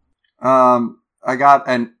attack him? I got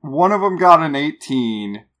one of them got an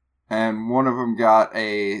 18, and one of them got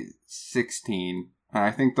a 16. And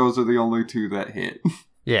I think those are the only 2 that hit.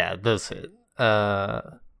 Yeah, those hit.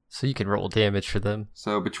 So you can roll damage for them.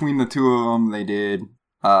 So between the 2 of them, they did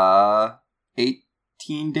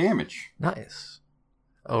 18 damage. Nice.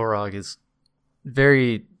 Orog is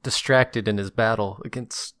very distracted in his battle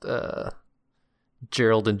against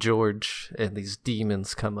Gerald and George, and these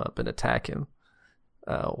demons come up and attack him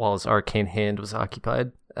while his arcane hand was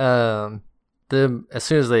occupied. As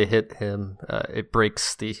soon as they hit him, it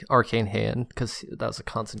breaks the arcane hand because that was a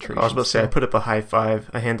concentration. I was about to say, I put up a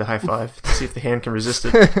hand to high five to see if the hand can resist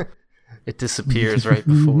it. It disappears right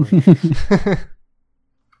before.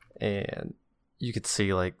 And you could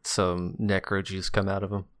see some necro juice come out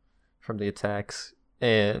of him from the attacks,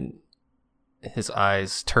 and his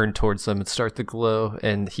eyes turn towards them and start to glow,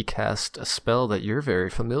 and he cast a spell that you're very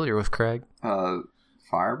familiar with, Crag.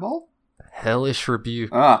 Fireball? Hellish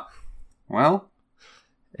Rebuke. Ah, well.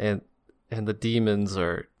 And the demons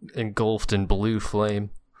are engulfed in blue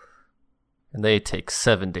flame, and they take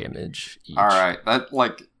 7 damage each. Alright,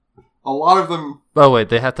 A lot of them... Oh, wait,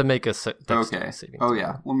 they have to make a dexterity Okay. saving Oh, throw.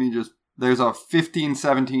 yeah. Let me just... There's a 15,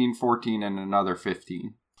 17, 14, and another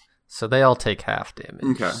 15. So they all take half damage.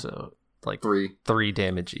 Okay. So, like, 3. 3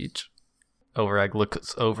 damage each. O'rag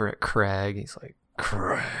looks over at Crag. He's like,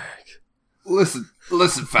 Crag. Listen,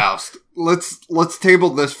 Faust. Let's table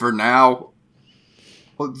this for now.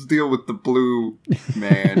 Let's deal with the blue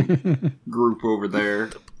man group over there.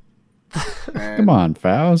 And Come on,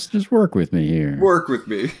 Faust. Just work with me here. work with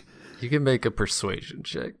me. You can make a persuasion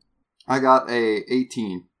check. I got a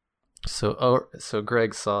 18. So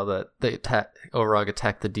Greg saw that O'rag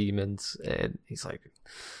attacked the demons, and he's like,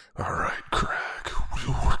 All right, Craig,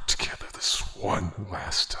 we'll work together this one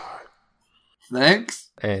last time. Thanks.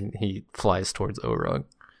 and he flies towards O'rag.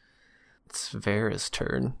 It's Vera's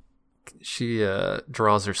turn. She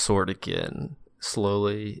draws her sword again,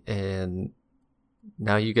 slowly, and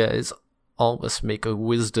now you guys all must make a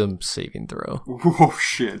wisdom saving throw. Oh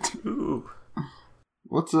shit. Ooh.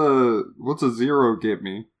 What's a 0 get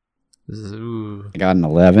me? Ooh. I got an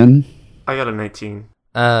 11. I got a 19.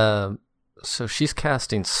 So she's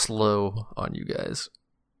casting slow on you guys,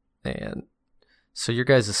 and so your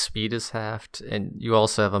guys' speed is halved, and you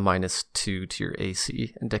also have a -2 to your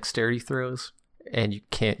AC and dexterity throws, and you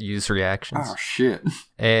can't use reactions, Oh shit.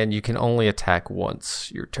 and you can only attack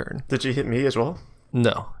once your turn. Did you hit me as well?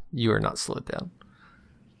 No, you are not slowed down.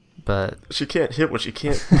 But She can't hit what she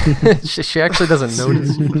can't. she actually doesn't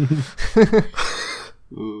notice you.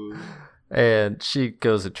 Uh, And she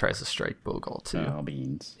goes and tries to strike Bogal too. Oh,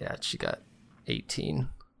 beans. Yeah, she got 18.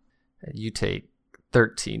 And you take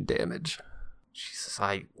 13 damage. She says,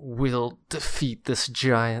 I will defeat this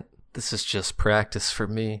giant. This is just practice for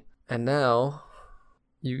me. And now,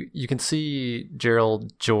 you can see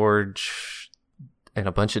Gerald, George, and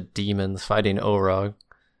a bunch of demons fighting O'rag.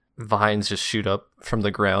 Vines just shoot up from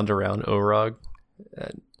the ground around O'rag.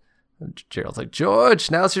 And Gerald's like, George,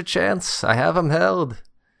 now's your chance. I have him held.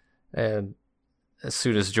 And as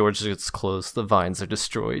soon as George gets close, the vines are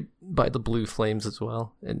destroyed by the blue flames as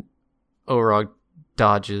well. And O'rag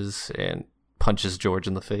dodges and punches George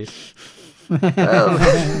in the face.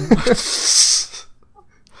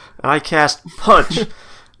 I cast punch.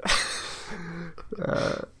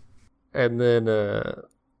 And then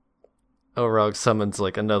O'rag summons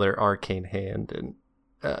like another arcane hand and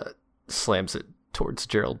slams it towards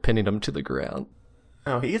Gerald, pinning him to the ground.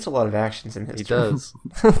 Oh, he gets a lot of actions in his He turn. does.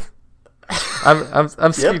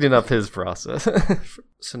 I'm speeding up his process.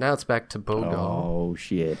 So now it's back to Bogal. Oh,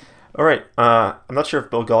 shit. All right. I'm not sure if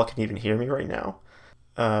Bogal can even hear me right now,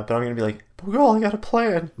 but I'm gonna be like, Bogal, I got a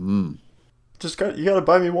plan. You gotta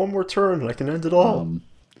buy me one more turn, and I can end it all.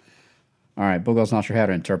 All right, Bogal's not sure how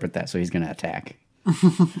to interpret that, so he's going to attack.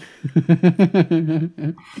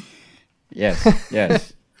 Yes.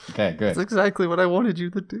 Okay, good. That's exactly what I wanted you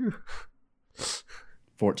to do.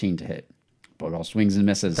 14 to hit. Bogal swings and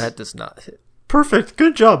misses. That does not hit. Perfect.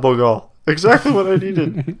 Good job, Bogal. Exactly what I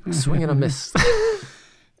needed. Swing and a miss.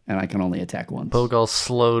 And I can only attack once. Bogal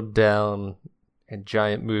slowed down and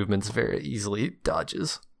giant movements very easily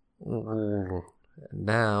dodges. And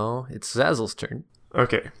now it's Zazzle's turn.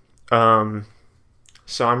 Okay.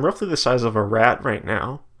 So I'm roughly the size of a rat right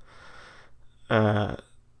now. Am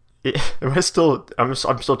I still? I'm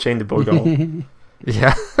still chained to Bogal.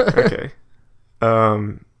 Yeah. Okay.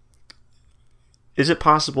 Is it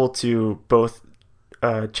possible to both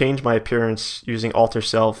change my appearance using alter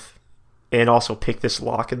self and also pick this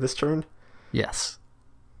lock in this turn? Yes.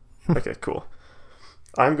 Okay, cool.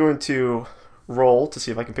 I'm going to roll to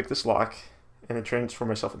see if I can pick this lock and then transform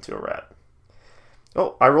myself into a rat.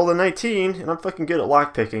 Oh, I rolled a 19 and I'm fucking good at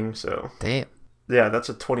lock picking, so Damn. yeah, that's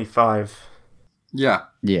a 25. yeah.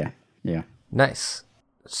 Yeah. Nice.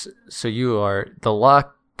 So you are, the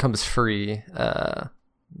lock comes free.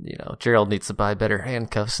 Gerald needs to buy better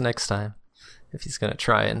handcuffs next time if he's gonna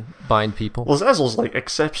try and bind people. Well, Zazzle's like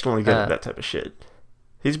exceptionally good at that type of shit.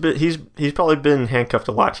 He's probably been handcuffed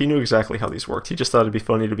a lot. He knew exactly how these worked. He just thought it'd be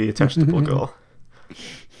funny to be attached to Bogal.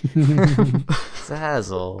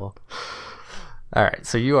 Zazzle. All right,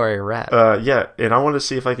 so you are a rat. Yeah, and I want to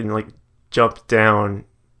see if I can like jump down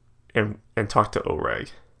and talk to O'rag.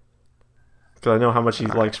 Because I know how much he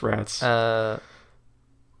likes rats.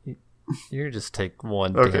 You just take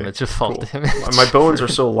 1 Okay, damage of fall cool. damage. My bones are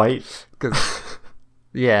so light.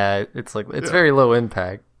 Yeah, it's very low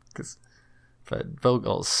impact. But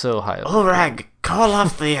Bogal's so high. O'rag, call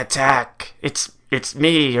off the attack. It's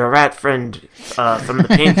me, your rat friend from the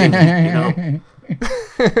painting.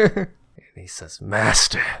 And he says,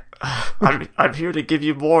 "Master." I'm here to give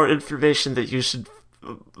you more information that you should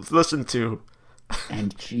listen to.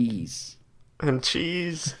 And cheese. And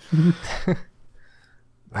cheese.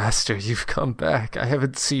 Master, you've come back. I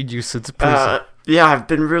haven't seen you since prison. Yeah, I've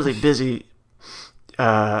been really busy.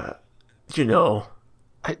 You know.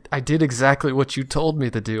 I did exactly what you told me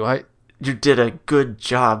to do. You did a good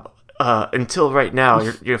job. Until right now,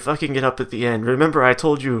 you're fucking it up at the end. Remember, I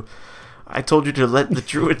told you to let the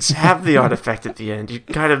druids have the artifact at the end. You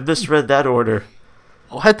kind of misread that order.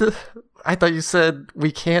 What? I thought you said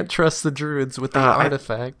we can't trust the druids with the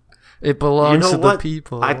artifact. It belongs to the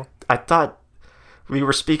people. I thought we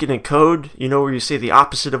were speaking in code. You know where you say the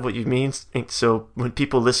opposite of what you mean. So when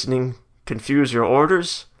people listening confuse your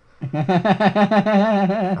orders.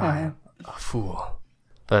 I am a fool.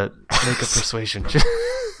 But make a persuasion.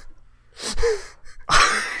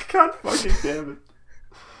 God fucking damn it.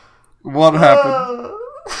 What happened?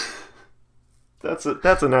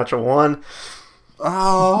 That's a natural one.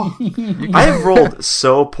 Oh. I have rolled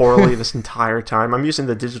so poorly this entire time. I'm using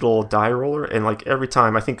the digital die roller, and like every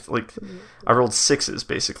time I think like I rolled 6s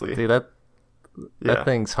basically. See that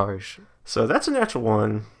thing's harsh. So that's a natural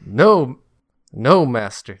one. No,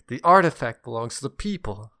 master. The artifact belongs to the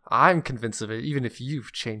people. I'm convinced of it, even if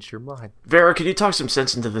you've changed your mind. Vera, can you talk some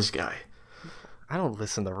sense into this guy? I don't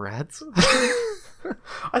listen to rats.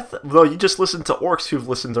 Well, you just listen to orcs who've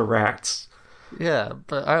listened to rats. Yeah,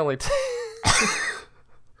 but I only...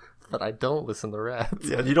 But I don't listen to rats.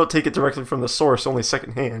 Yeah, you don't take it directly from the source, only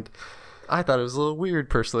secondhand. I thought it was a little weird,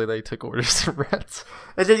 personally, that he took orders from rats.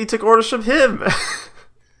 And then you took orders from him!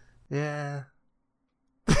 Yeah.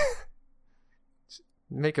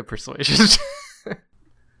 Make a persuasion.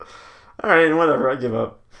 Alright, whatever, I give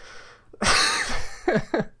up.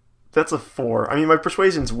 That's a 4. I mean, my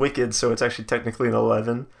persuasion's wicked, so it's actually technically an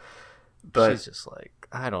 11. But she's just like,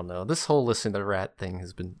 I don't know. This whole listen to rat thing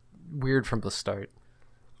has been weird from the start.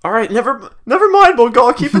 Alright, never mind,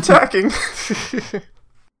 Bogal, keep attacking.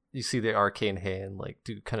 You see the arcane hand like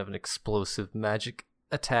do kind of an explosive magic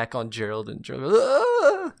attack on Gerald, and Gerald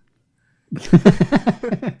goes,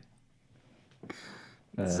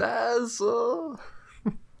 Zazzle.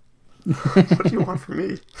 What do you want from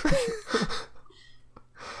me?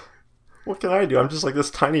 What can I do? I'm just like this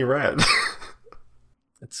tiny rat.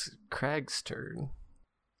 It's Crag's turn.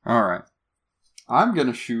 Alright. I'm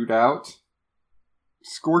gonna shoot out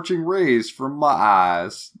scorching rays from my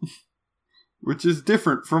eyes, which is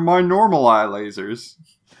different from my normal eye lasers.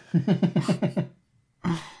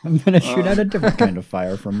 I'm gonna shoot out a different kind of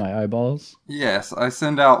fire from my eyeballs. Yes, I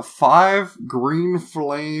send out 5 green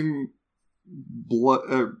flame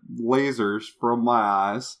lasers from my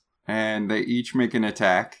eyes, and they each make an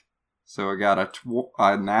attack. So I got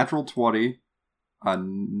a natural 20, a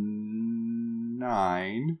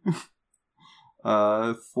 9,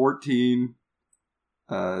 14,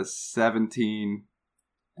 17,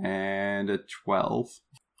 and a 12.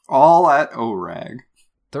 All at O'rag.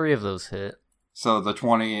 3 of those hit. So the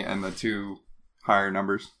 20 and the 2 higher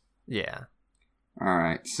numbers? Yeah.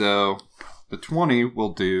 Alright, so the 20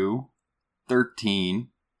 will do 13,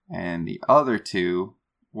 and the other 2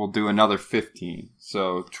 will do another 15.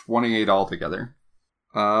 So 28 altogether.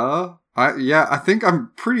 I think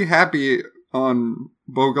I'm pretty happy on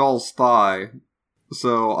Bogal's thigh.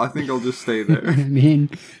 So I think I'll just stay there. I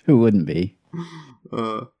mean, who wouldn't be?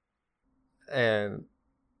 And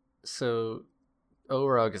so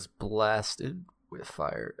O'rag is blasted with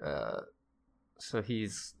fire. So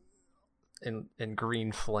he's in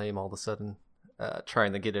green flame all of a sudden,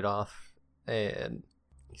 trying to get it off. And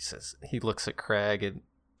he looks at Crag and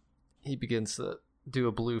he begins to do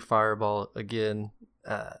a blue fireball again,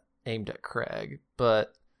 aimed at Crag.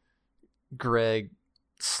 But Greg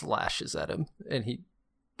slashes at him and he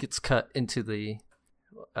gets cut into the...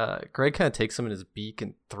 Greg kind of takes him in his beak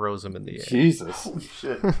and throws him in the air. Jesus. Holy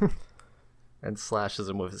shit. And slashes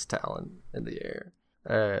him with his talon in the air.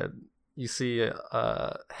 You see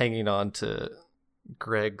hanging on to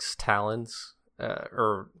Greg's talons,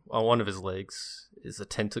 or on one of his legs, is a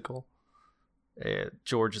tentacle.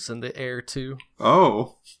 George is in the air too.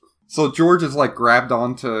 Oh. So George is like grabbed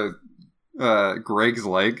onto Greg's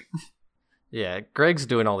leg? Yeah, Greg's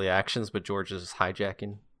doing all the actions, but George is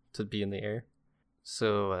hijacking to be in the air.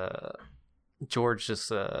 So George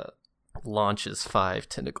just launches 5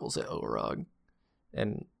 tentacles at O'rag,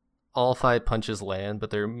 and all 5 punches land, but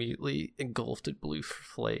they're immediately engulfed in blue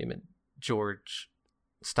flame, and George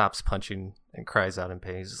stops punching and cries out in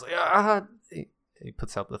pain. He's just like, ah! He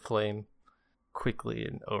puts out the flame quickly,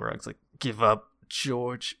 and O'rag's like, give up,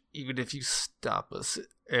 George. Even if you stop us,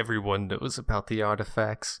 everyone knows about the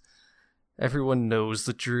artifacts. Everyone knows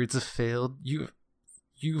the druids have failed.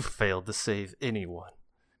 You've failed to save anyone.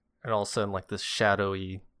 And all of a sudden, like this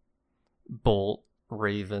shadowy bolt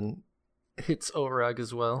raven hits O'rag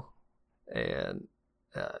as well. And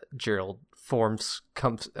Gerald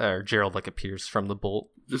like appears from the bolt.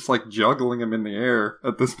 Just like juggling him in the air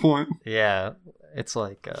at this point. Yeah, it's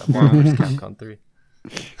like Marvel vs. Capcom 3.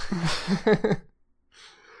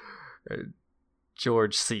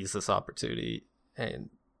 George sees this opportunity and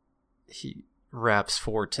he wraps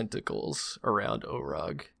 4 tentacles around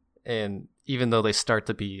O'rag. And even though they start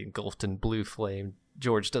to be engulfed in blue flame,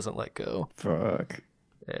 George doesn't let go. Fuck.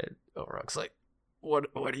 And O'rag's like, What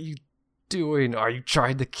are you doing? Are you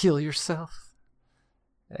trying to kill yourself?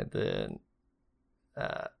 And then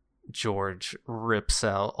George rips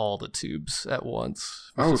out all the tubes at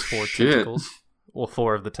once with his 4 tentacles. Well,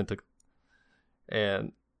 4 of the tentacles.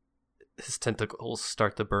 And his tentacles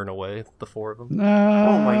start to burn away, the 4 of them. No.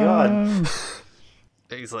 Oh my god.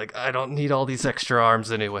 He's like, I don't need all these extra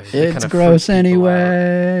arms anyway. It's gross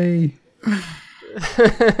anyway.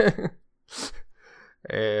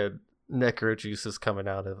 And necro juice is coming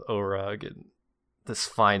out of O'rag, and this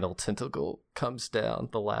final tentacle comes down,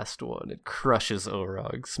 the last one, and crushes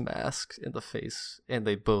O'rag's mask in the face, and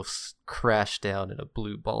they both crash down in a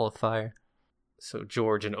blue ball of fire. So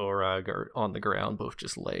George and O'rag are on the ground, both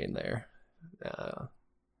just laying there.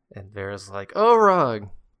 And Vera's like, O'rag!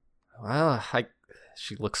 Well,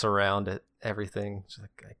 she looks around at everything. She's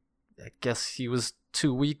like, I guess he was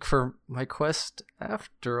too weak for my quest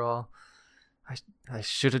after all. I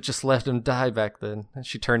should have just let him die back then. And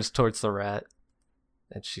she turns towards the rat.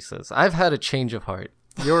 And she says, I've had a change of heart.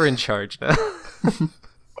 You're in charge now.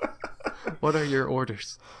 What are your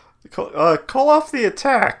orders? Call off the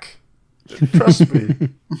attack. Trust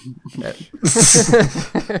me.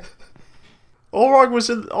 O'rag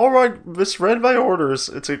misread my orders.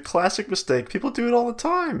 It's a classic mistake. People do it all the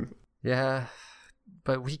time. Yeah,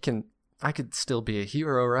 but I could still be a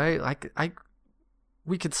hero, right?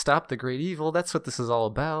 We could stop the great evil. That's what this is all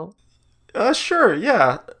about. Sure,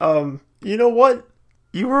 yeah. You know what?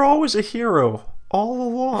 You were always a hero all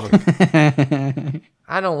along.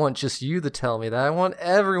 I don't want just you to tell me that. I want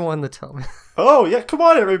everyone to tell me. Oh, yeah, come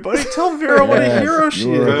on, everybody. Tell Vera what a hero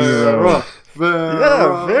she is.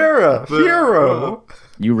 Vera, hero.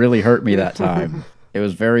 You really hurt me that time. It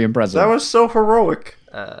was very impressive. That was so heroic.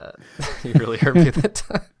 You really hurt me that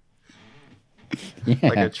time. Yeah.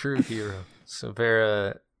 Like a true hero. So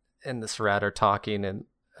Vera and this rat are talking, and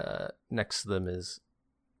next to them is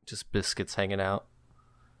just Biscuits hanging out.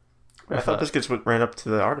 I thought Biscuits ran up to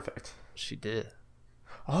the artifact. She did.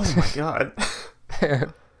 Oh my god.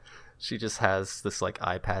 She just has this like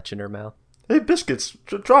eye patch in her mouth. Hey, Biscuits,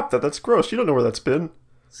 drop that. That's gross. You don't know where that's been.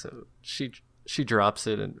 So she drops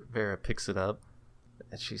it, and Vera picks it up,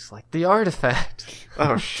 and she's like, the artifact.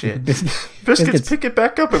 Oh shit. Biscuits, pick it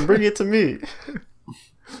back up and bring it to me.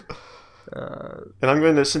 And I'm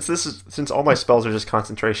going to, since all my spells are just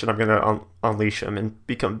concentration, I'm going to unleash them and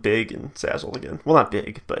become big and Zazzle again. Well, not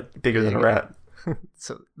big, but bigger than a rat.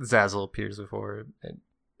 So Zazzle appears before her, and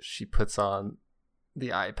she puts on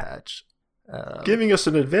the eye patch, giving us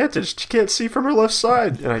an advantage. She can't see from her left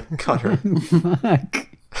side, and I cut her. Fuck.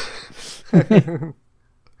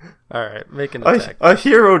 All right, make an attack. A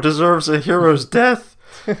hero deserves a hero's death.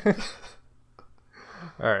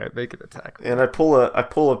 All right, make an attack. And I pull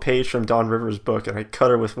a page from Dawn River's book, and I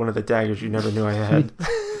cut her with one of the daggers you never knew I had.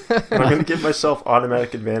 And I'm going to give myself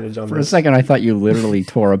automatic advantage on For this. a second, I thought you literally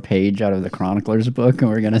tore a page out of the Chronicler's book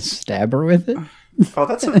and were going to stab her with it. Oh,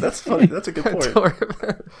 that's funny. That's a good point.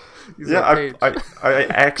 Yeah, I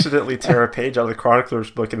accidentally tear a page out of the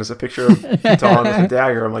Chronicler's book, and there's a picture of Dawn with a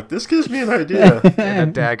dagger. I'm like, this gives me an idea. And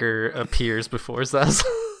a dagger appears before Zazzle.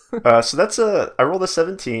 So that's I rolled a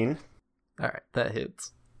 17. All right, that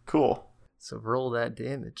hits. Cool. So roll that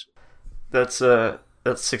damage. That's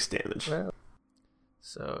 6 damage. Well,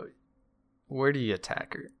 so where do you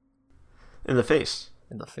attack her? In the face.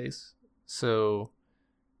 In the face. So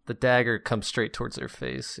the dagger comes straight towards her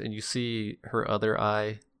face, and you see her other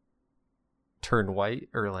eye turn white,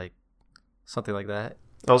 or like something like that.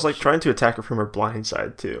 I was like trying to attack her from her blind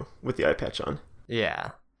side too, with the eye patch on.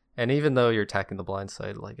 Yeah, and even though you're attacking the blind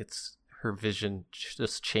side, like her vision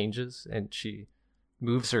just changes, and she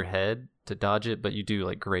moves her head to dodge it, but you do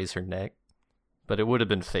like graze her neck. But it would have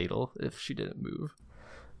been fatal if she didn't move.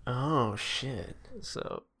 Oh shit.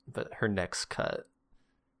 So, but her neck's cut.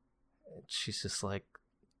 And she's just like,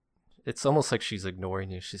 it's almost like she's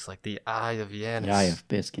ignoring you. She's like, the Eye of Yanis. The Eye of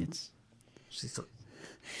Biscuits. She's like,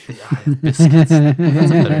 the Eye of Biscuits.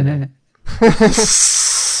 That's a better name.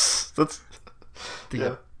 That's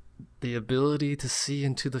the ability to see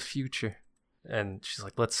into the future. And she's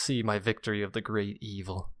like, let's see my victory of the great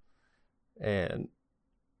evil. And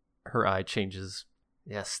her eye changes.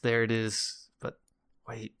 Yes, there it is. But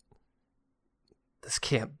wait, this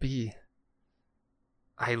can't be.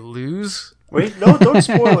 I lose? Wait, no, don't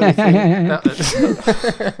spoil anything.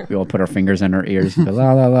 We all put our fingers in our ears and go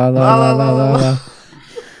la la la la la la la la.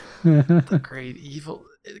 The great evil.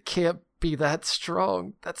 It can't be that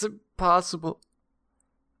strong. That's impossible.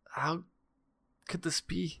 How could this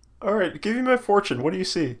be? All right, give me my fortune. What do you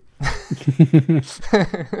see?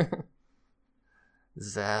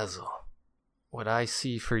 Zazzle, what I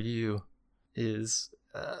see for you is,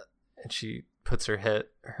 and she puts her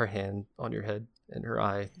hand on your head, and her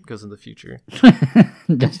eye goes in the future.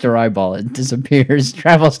 Just her eyeball, it disappears,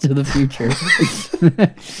 travels to the future.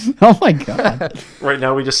 Oh my god. Right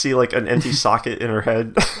now we just see like an empty socket in her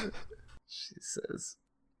head. She says,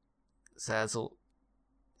 Zazzle,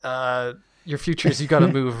 your futures, you gotta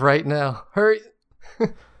move right now. Hurry.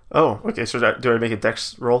 Oh, okay, so do I make a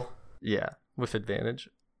dex roll? Yeah, with advantage.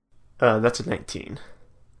 That's a 19.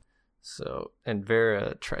 So, and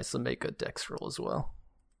Vera tries to make a dex roll as well.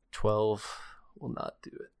 12 will not do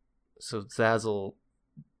it. So Zazzle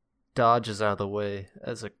dodges out of the way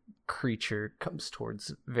as a creature comes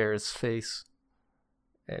towards Vera's face.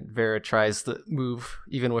 And Vera tries to move,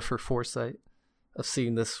 even with her foresight of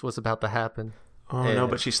seeing this was about to happen. Oh no,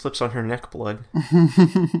 but she slips on her neck blood.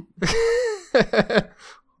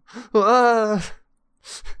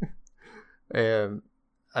 And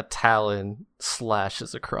a talon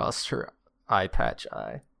slashes across her eye patch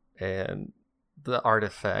eye, and the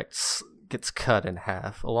artifact gets cut in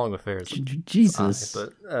half along with Vera's Jesus. eye.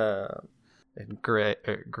 But and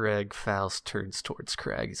Greg Faust turns towards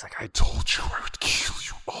Crag. He's like, I told you I would kill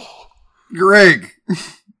you all. Greg,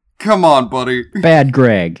 come on, buddy. Bad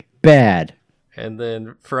Greg. Bad. And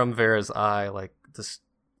then from Vera's eye, like this,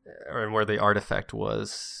 or where the artifact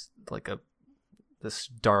was, like this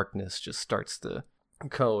darkness just starts to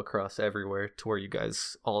go across everywhere to where you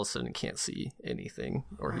guys all of a sudden can't see anything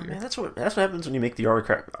or hear. Man, that's what happens when you make the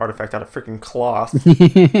artifact out of freaking cloth.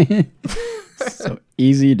 So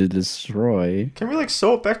easy to destroy. Can we like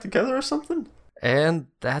sew it back together or something? And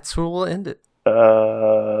that's where we'll end it.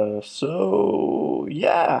 So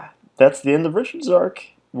yeah, that's the end of Richard's arc.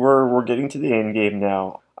 We're getting to the end game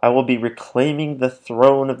now. I will be reclaiming the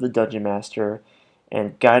throne of the Dungeon Master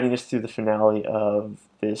and guiding us through the finale of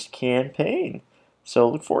this campaign. So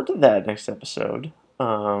look forward to that next episode. Yeah,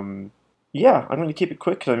 I'm going to keep it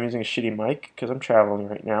quick because I'm using a shitty mic because I'm traveling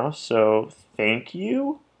right now. So thank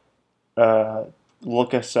you.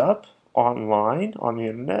 Look us up online on the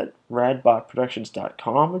internet.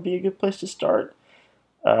 radbotproductions.com would be a good place to start.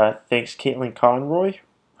 Thanks Caitlin Conroy.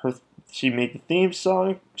 She made the theme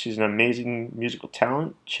song. She's an amazing musical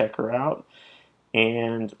talent. Check her out.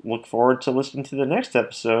 And look forward to listening to the next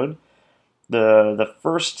episode. The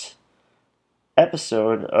first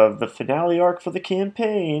episode of the finale arc for the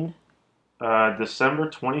campaign. December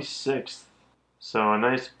 26th. So a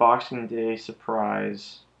nice Boxing Day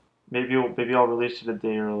surprise. Maybe I'll release it a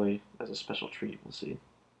day early as a special treat. We'll see.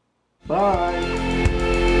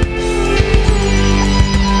 Bye!